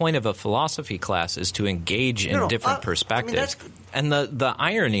whole point of a philosophy class is to engage in different perspectives. And the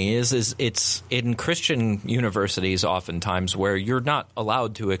irony is it's in Christian universities oftentimes where you're not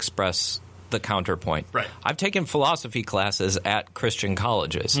allowed to express the counterpoint. Right. I've taken philosophy classes at Christian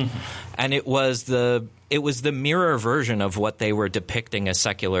colleges, and it was the mirror version of what they were depicting a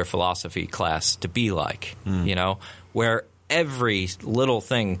secular philosophy class to be like, where every little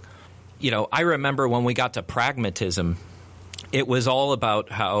thing, I remember when we got to pragmatism, it was all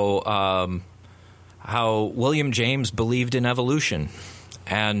about how William James believed in evolution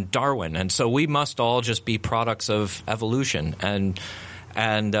and Darwin, and so we must all just be products of evolution,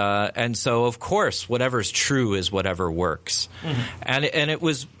 and so, of course, whatever's true is whatever works. And it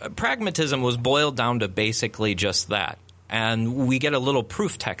was pragmatism was boiled down to basically just that. And we get a little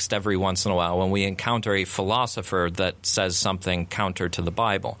proof text every once in a while when we encounter a philosopher that says something counter to the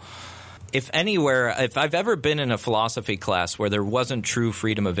Bible. If I've ever been in a philosophy class where there wasn't true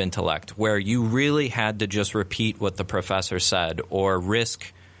freedom of intellect, where you really had to just repeat what the professor said or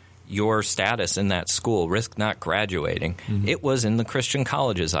risk your status in that school, risk not graduating, it was in the Christian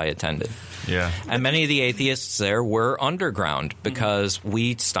colleges I attended. Yeah. And many of the atheists there were underground because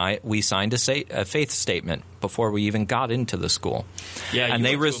we signed a faith statement before we even got into the school. Yeah, and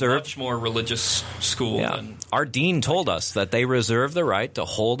they reserved a much more religious school. Yeah. Than our dean told us that they reserve the right to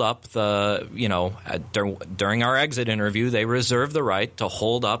hold up during our exit interview, they reserve the right to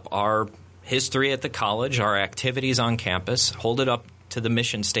hold up our history at the college, our activities on campus, hold it up to the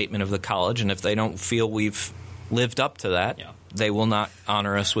mission statement of the college, and if they don't feel we've lived up to that, they will not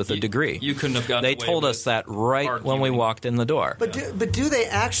honor us with a degree. You couldn't have gotten They away told with us that right when we walked in the door. But do they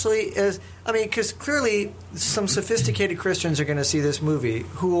actually? Because clearly some sophisticated Christians are going to see this movie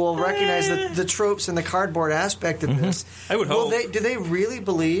who will recognize the tropes and the cardboard aspect of this. I would hope. Do they really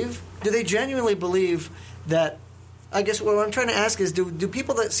believe? Do they genuinely believe that? I guess what I'm trying to ask is, do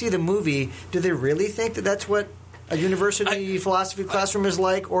people that see the movie, do they really think that that's what a university philosophy classroom is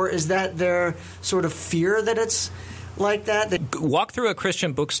like, or is that their sort of fear that it's like that? Walk through a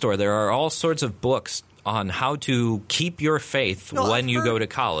Christian bookstore. There are all sorts of books on how to keep your faith when you go to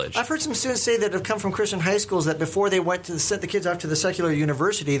college. I've heard some students say that have come from Christian high schools that before they went to send the kids off to the secular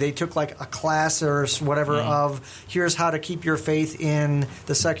university, they took like a class or whatever of here's how to keep your faith in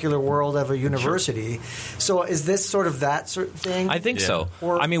the secular world of a university. Sure. So is this sort of that sort of thing? I think so.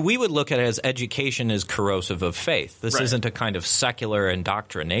 We would look at it as education is corrosive of faith. This isn't a kind of secular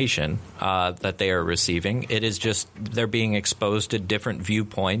indoctrination that they are receiving. It is just they're being exposed to different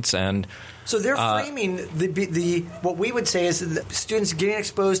viewpoints and so they're framing the what we would say is that students getting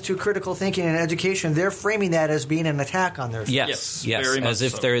exposed to critical thinking and education. They're framing that as being an attack on their faith. Yes, very much as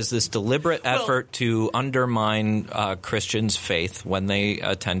if there is this deliberate effort to undermine Christians' faith when they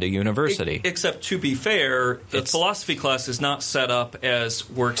attend a university. Except, to be fair, the philosophy class is not set up as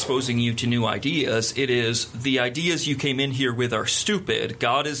we're exposing you to new ideas. It is the ideas you came in here with are stupid.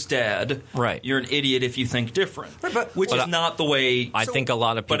 God is dead. Right. You're an idiot if you think different. Which is not the way. I think a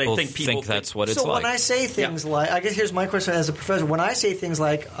lot of people think that's what it's like. So when I say things like, I guess here's my question as a professor. When I say things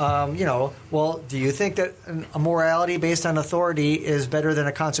like, well, do you think that a morality based on authority is better than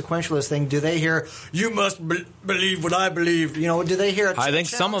a consequentialist thing? Do they hear, you must believe what I believe? Do they hear? I think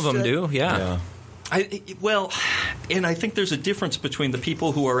some of them do. Yeah. And I think there's a difference between the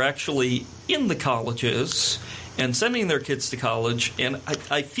people who are actually in the colleges and sending their kids to college, and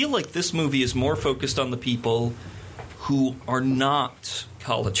I feel like this movie is more focused on the people who are not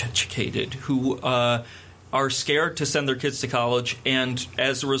college educated, who are scared to send their kids to college, and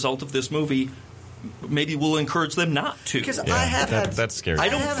as a result of this movie, maybe we'll encourage them not to. Because that's scary. I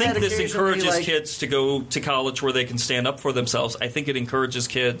don't think this encourages like, kids to go to college where they can stand up for themselves. I think it encourages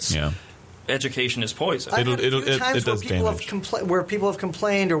kids. Yeah. Education is poison. I've had a few times does damage. Where people have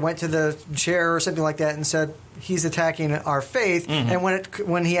complained or went to the chair or something like that and said he's attacking our faith. And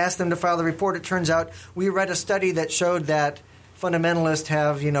when he asked them to file the report, it turns out we read a study that showed that fundamentalists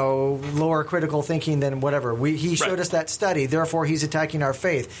have, lower critical thinking than whatever. He showed us that study, therefore he's attacking our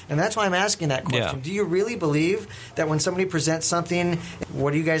faith. And that's why I'm asking that question. Yeah. Do you really believe that when somebody presents something,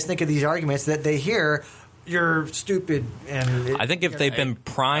 what do you guys think of these arguments, that they hear, you're stupid? And I think if they've been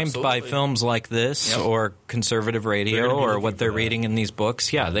primed by films like this or conservative radio or what they're reading in these books,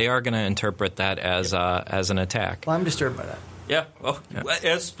 they are going to interpret that as an attack. Well, I'm disturbed by that. Yeah,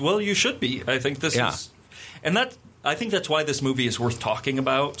 as well you should be. I think this is... And I think that's why this movie is worth talking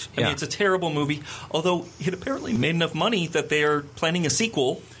about. I mean, it's a terrible movie, although it apparently made enough money that they are planning a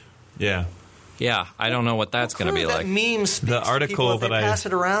sequel. Yeah. Yeah, I don't know what that's going to be like. Meme speaks the article to people if they pass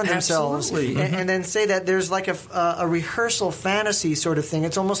it around themselves and then say that there's like a rehearsal fantasy sort of thing.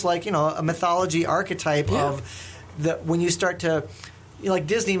 It's almost like a mythology archetype of when you start to. Like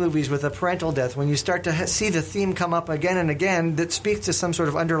Disney movies with a parental death, when you start to see the theme come up again and again, that speaks to some sort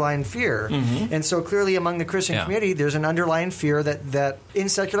of underlying fear. And so clearly among the Christian community, there's an underlying fear that in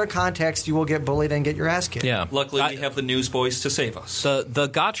secular context you will get bullied and get your ass kicked. Yeah. Luckily, we have the newsboys to save us. The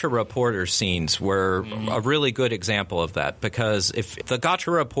Gotcha Reporter scenes were a really good example of that, because if the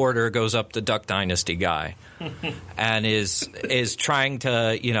Gotcha Reporter goes up to Duck Dynasty guy and is trying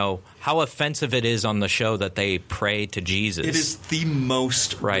to, how offensive it is on the show that they pray to Jesus. It is the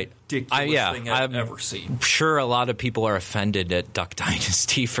most ridiculous thing I've ever seen. Sure, a lot of people are offended at Duck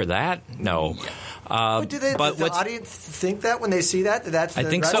Dynasty for that. No. But does the audience think that when they see that? I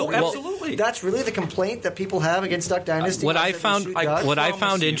think so. Absolutely. That's really the complaint that people have against Duck Dynasty. What I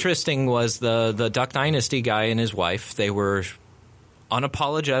found interesting was the Duck Dynasty guy and his wife. They were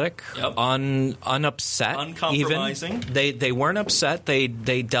unapologetic, unupset, uncompromising. Even. They weren't upset. They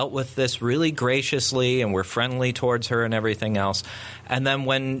dealt with this really graciously and were friendly towards her and everything else. And then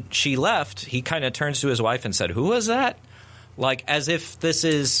when she left, he kind of turns to his wife and said, "Who was that?" Like as if this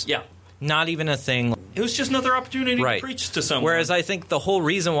is not even a thing. It was just another opportunity to preach to someone. Whereas I think the whole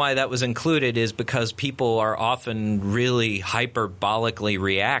reason why that was included is because people are often really hyperbolically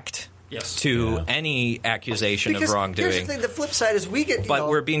react to any accusation of wrongdoing. Here's the thing, the flip side is we get... But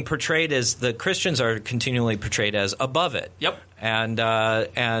we're being portrayed as... The Christians are continually portrayed as above it. Yep. And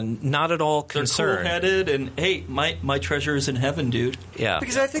not at all concerned. They're cool-headed and, hey, my treasure is in heaven, dude. Yeah.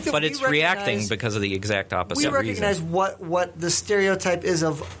 Because I think that but it's reacting because of the exact opposite reason. We recognize what the stereotype is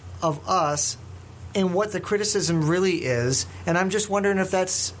of us and what the criticism really is, and I'm just wondering if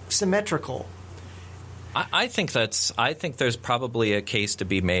that's symmetrical. I think there's probably a case to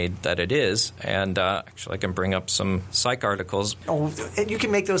be made that it is, and actually I can bring up some psych articles. Oh, you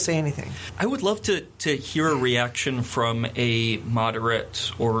can make those say anything. I would love to hear a reaction from a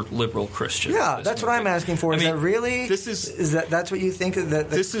moderate or liberal Christian. Yeah, that's what I'm asking for. Is that really? That's what you think?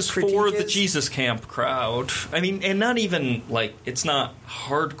 This is for the Jesus Camp crowd. I mean, and not even like it's not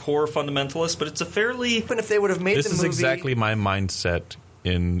hardcore fundamentalist, but it's a fairly. But if they would have made this is exactly my mindset.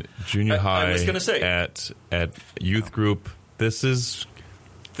 In junior high, I was gonna say. at youth group, this is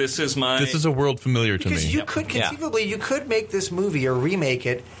a world familiar to me. Because you could conceivably you could make this movie or remake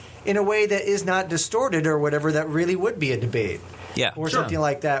it in a way that is not distorted or whatever. That really would be a debate, or something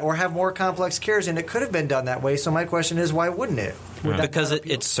like that, or have more complex cares, and it could have been done that way. So my question is, why wouldn't it? Because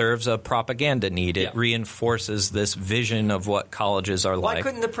it serves a propaganda need. It reinforces this vision of what colleges are like. Why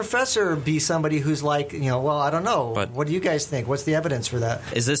couldn't the professor be somebody who's like, well, I don't know. But what do you guys think? What's the evidence for that?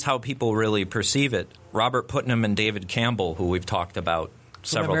 Is this how people really perceive it? Robert Putnam and David Campbell, who we've talked about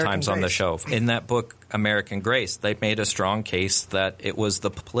several times on the show, in that book, American Grace, they made a strong case that it was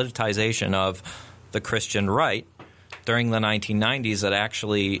the politicization of the Christian right during the 1990s that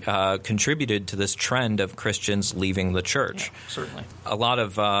actually contributed to this trend of Christians leaving the church. Yeah, certainly. A lot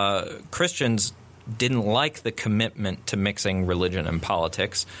of Christians didn't like the commitment to mixing religion and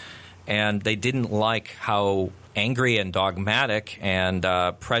politics, and they didn't like how angry and dogmatic and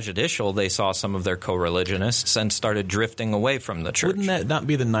prejudicial they saw some of their co-religionists and started drifting away from the church. Wouldn't that not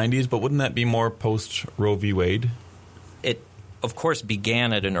be the 90s, but wouldn't that be more post-Roe v. Wade? It, of course,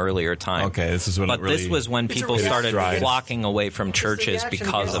 began at an earlier time. Okay, this is when this was when people started flocking away from churches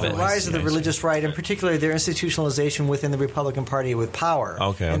because of it. The rise of the religious right, and particularly their institutionalization within the Republican Party with power.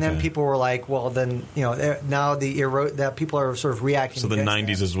 And then people were like, well, then now that people are sort of reacting. So the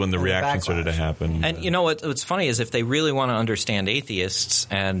 90s is when the reaction started to happen. And what's funny is if they really want to understand atheists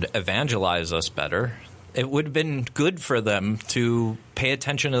and evangelize us better, It would have been good for them to pay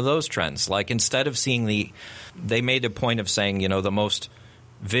attention to those trends. Like, instead of seeing they made a point of saying, the most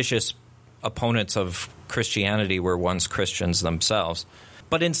vicious opponents of Christianity were once Christians themselves.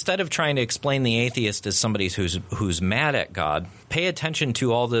 But instead of trying to explain the atheist as somebody who's mad at God, pay attention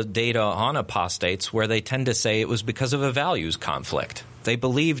to all the data on apostates where they tend to say it was because of a values conflict. They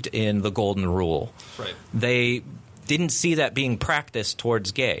believed in the golden rule. Right. They didn't see that being practiced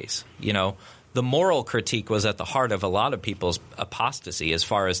towards gays. The moral critique was at the heart of a lot of people's apostasy as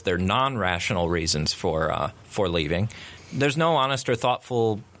far as their non-rational reasons for leaving. There's no honest or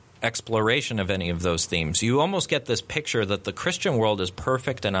thoughtful exploration of any of those themes. You almost get this picture that the Christian world is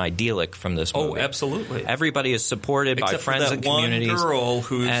perfect and idyllic from this movie. Oh, absolutely. Everybody is supported by friends and communities. Except for that one girl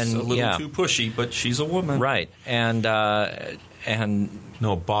who's a little too pushy, but she's a woman. Right. And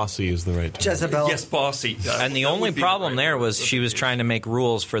no, bossy is the right term. Jezebel. Yes, bossy. And the only problem there was she was trying to make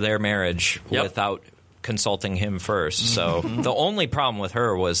rules for their marriage without consulting him first. So the only problem with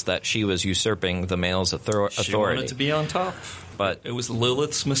her was that she was usurping the male's authority. She wanted to be on top. But it was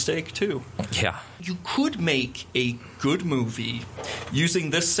Lilith's mistake, too. Yeah. You could make a good movie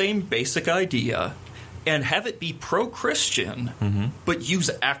using this same basic idea and have it be pro-Christian, but use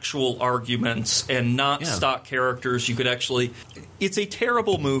actual arguments and not stock characters. You could actually... It's a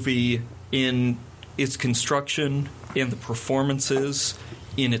terrible movie in its construction, in the performances,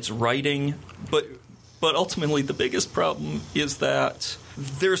 in its writing, but ultimately the biggest problem is that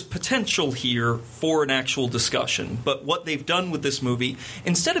there's potential here for an actual discussion. But what they've done with this movie,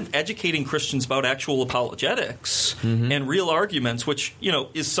 instead of educating Christians about actual apologetics and real arguments, which,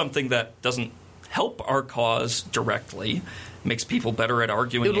 is something that doesn't help our cause directly, makes people better at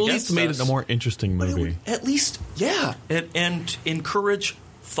arguing against us. It at least made it a more interesting movie. At least, and encourage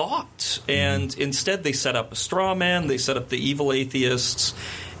thought. And instead they set up a straw man, they set up the evil atheists,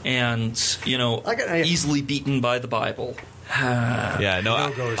 and, easily beaten by the Bible.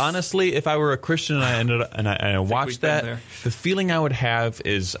 Honestly, if I were a Christian and I watched that, the feeling I would have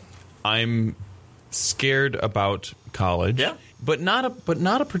is I'm scared about college, but not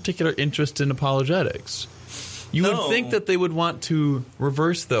a particular interest in apologetics. You would think that they would want to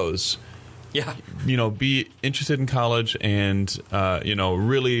reverse those. Yeah. Be interested in college and,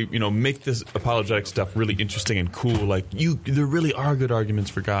 really, make this apologetic stuff really interesting and cool. Like, there really are good arguments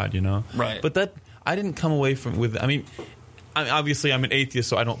for God, Right. But that, I didn't come away with, obviously I'm an atheist,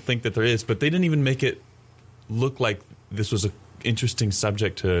 so I don't think that there is, but they didn't even make it look like this was an interesting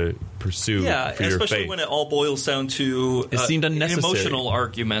subject to pursue for your faith. Especially when it all boils down to it seemed unnecessary. An emotional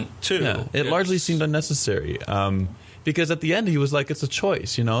argument, too. Yeah, it largely seemed unnecessary. Because at the end he was like, it's a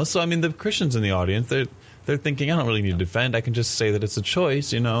choice, So, the Christians in the audience, they're thinking, I don't really need to defend. I can just say that it's a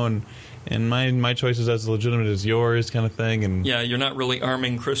choice, and my choice is as legitimate as yours kind of thing. And you're not really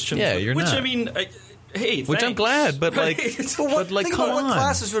arming Christians. Yeah, you're not. Hey, which I'm glad, but think come about on. What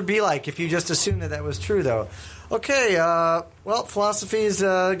classes would be like if you just assumed that was true, though. Okay, philosophy is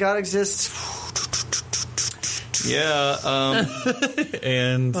God exists. Yeah.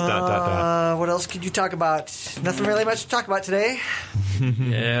 And ... What else could you talk about? Nothing really much to talk about today.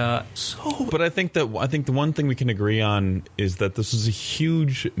 Yeah. But I think the one thing we can agree on is that this is a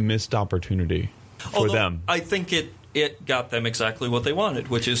huge missed opportunity for them. I think it got them exactly what they wanted,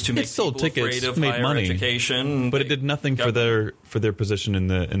 which is to make people afraid of made higher money, education. But it did nothing for their position in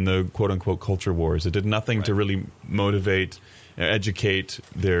the quote unquote culture wars. It did nothing to really motivate, educate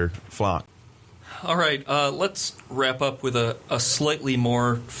their flock. All right, let's wrap up with a slightly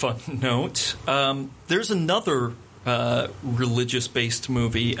more fun note. There's another religious-based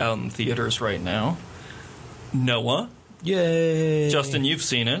movie out in theaters right now, Noah. Yay! Justin, you've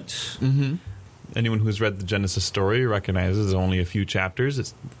seen it. Mm-hmm. Anyone who's read the Genesis story recognizes there's only a few chapters.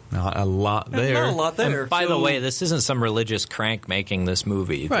 It's not a lot there. Not a lot there. And by the way, this isn't some religious crank making this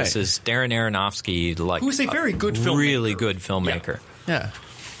movie. Right. This is Darren Aronofsky, who's a very good filmmaker. Really good filmmaker. Yeah.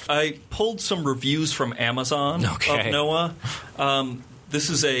 I pulled some reviews from Amazon of Noah. This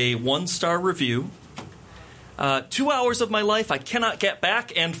is a 1-star review. 2 hours of my life I cannot get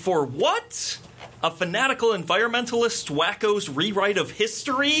back, and for what? A fanatical environmentalist wacko's rewrite of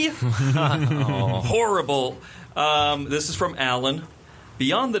history? Horrible. This is from Alan.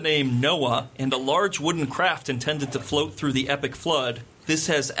 Beyond the name Noah and a large wooden craft intended to float through the epic flood, this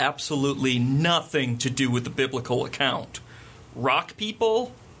has absolutely nothing to do with the biblical account. Rock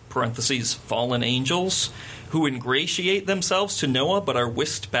people, parentheses, fallen angels, who ingratiate themselves to Noah but are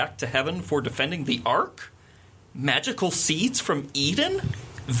whisked back to heaven for defending the ark? Magical seeds from Eden?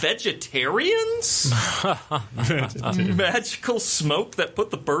 Vegetarians? Magical smoke that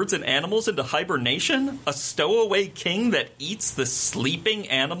put the birds and animals into hibernation? A stowaway king that eats the sleeping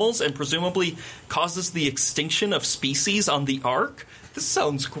animals and presumably causes the extinction of species on the Ark? This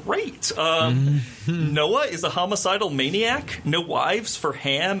sounds great. Noah is a homicidal maniac. No wives for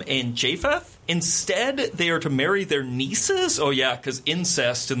Ham and Japheth. Instead, they are to marry their nieces. Oh, yeah, because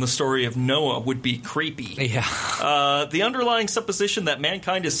incest in the story of Noah would be creepy. Yeah. The underlying supposition that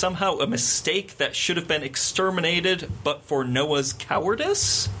mankind is somehow a mistake that should have been exterminated, but for Noah's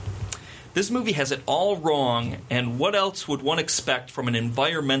cowardice? This movie has it all wrong, and what else would one expect from an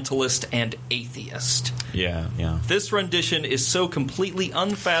environmentalist and atheist? Yeah. This rendition is so completely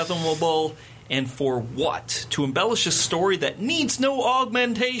unfathomable, and for what? To embellish a story that needs no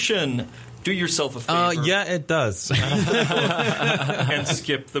augmentation. Do yourself a favor. Yeah, it does. And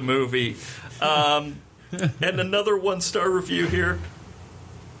skip the movie. And another 1-star review here.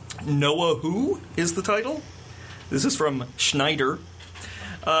 Noah Who is the title. This is from Schneider.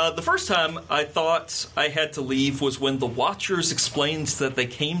 The first time I thought I had to leave was when the Watchers explained that they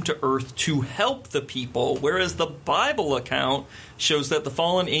came to Earth to help the people, whereas the Bible account shows that the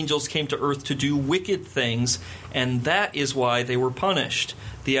fallen angels came to Earth to do wicked things, and that is why they were punished.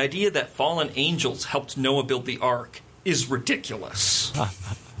 The idea that fallen angels helped Noah build the Ark is ridiculous.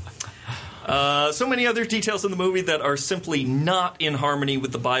 So many other details in the movie that are simply not in harmony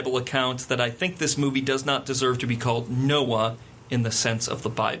with the Bible account that I think this movie does not deserve to be called Noah in the sense of the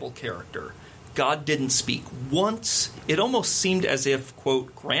Bible character. God didn't speak once. It almost seemed as if,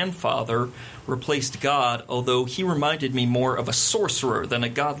 quote, grandfather replaced God, although he reminded me more of a sorcerer than a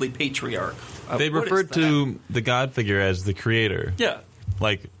godly patriarch. They referred to the God figure as the creator. Yeah.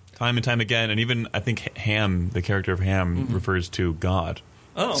 Like, time and time again, and even, I think, Ham, the character of Ham, refers to God.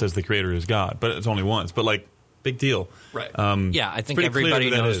 Oh. Says the creator is God, but it's only once. But, like, big deal. Right. Yeah, I think everybody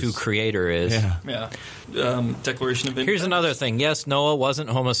knows who Creator is. Yeah. Declaration of Independence. Here's another thing. Yes, Noah wasn't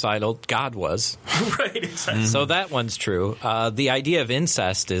homicidal. God was. Right, exactly. So that one's true. The idea of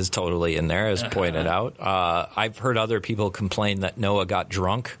incest is totally in there, as pointed out. I've heard other people complain that Noah got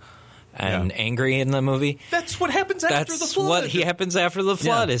drunk and angry in the movie. That's what happens after the flood. What happens after the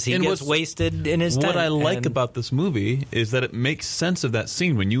flood is he gets wasted in his tent. What I like about this movie is that it makes sense of that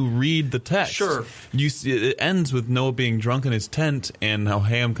scene when you read the text. Sure. You see, it ends with Noah being drunk in his tent and how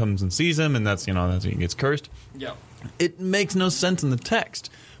Ham comes and sees him, and that's when he gets cursed. Yeah. It makes no sense in the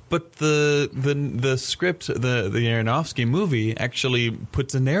text. But the script, the Aronofsky movie, actually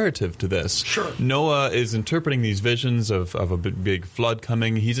puts a narrative to this. Sure. Noah is interpreting these visions of a big flood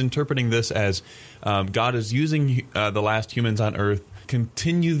coming. He's interpreting this as God is using the last humans on Earth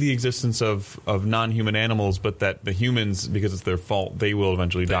continue the existence of non-human animals, but that the humans, because it's their fault, they will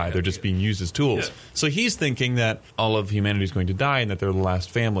eventually die. They're just being used as tools. Yeah. So he's thinking that all of humanity is going to die and that they're the last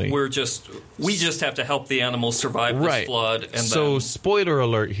family. We just have to help the animals survive this flood. And so, spoiler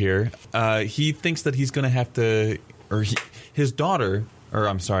alert here, he thinks that he's going to have to, his daughter, or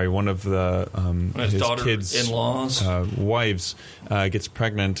I'm sorry, one of the his kids' in-laws wives gets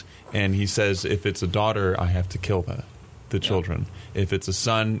pregnant, and he says, if it's a daughter, I have to kill the children. If it's a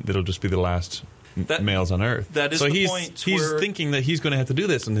son, it'll just be the last males on Earth. That is so the point. He's thinking that he's going to have to do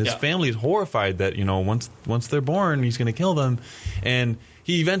this, and his family is horrified that once they're born, he's going to kill them, and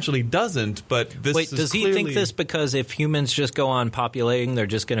he eventually doesn't. But this wait, does he think this because if humans just go on populating, they're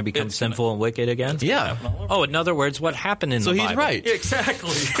just going to become sinful and wicked again? Yeah. Oh, in other words, what happened in the Bible? So he's right. Yeah,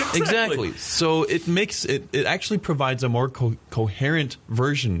 exactly. So it makes it actually provides a more coherent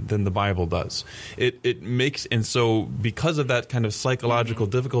version than the Bible does. It makes, and so because of that kind of psychological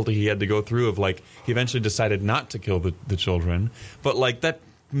difficulty he had to go through of he eventually decided not to kill the children, but that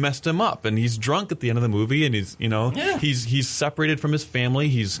messed him up, and he's drunk at the end of the movie, and he's separated from his family.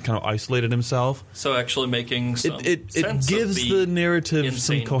 He's kind of isolated himself. So actually making some it sense gives of the narrative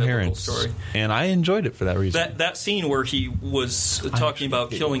some coherence, story. And I enjoyed it for that reason. That scene where he was talking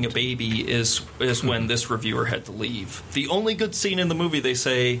about killing a baby is when this reviewer had to leave. The only good scene in the movie, they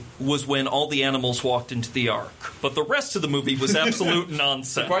say, was when all the animals walked into the Ark, but the rest of the movie was absolute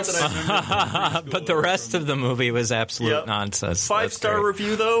nonsense. But the rest of the movie was absolute nonsense. 5-star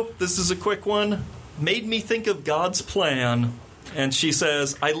review, though. This is a quick one. Made me think of God's plan. And she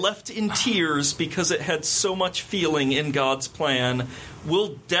says, I left in tears because it had so much feeling in God's plan.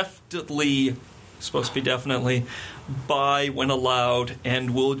 Will definitely, supposed to be definitely, buy when allowed,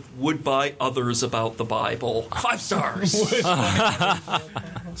 and would buy others about the Bible. 5 stars.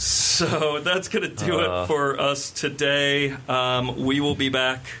 So that's going to do it for us today. We will be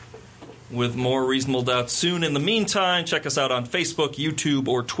back with more Reasonable Doubt soon. In the meantime, check us out on Facebook, YouTube,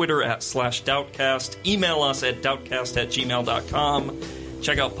 or Twitter @/Doubtcast. Email us at doubtcast@gmail.com.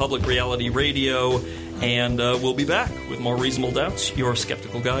 Check out Public Reality Radio, and we'll be back with more Reasonable Doubts, your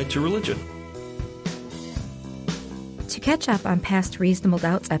skeptical guide to religion. To catch up on past Reasonable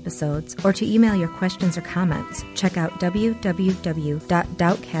Doubts episodes or to email your questions or comments, check out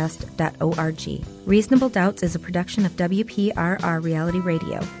www.doubtcast.org. Reasonable Doubts is a production of WPRR Reality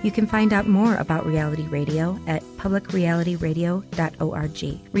Radio. You can find out more about Reality Radio at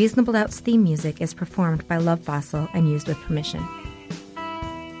publicrealityradio.org. Reasonable Doubts theme music is performed by Love Fossil and used with permission.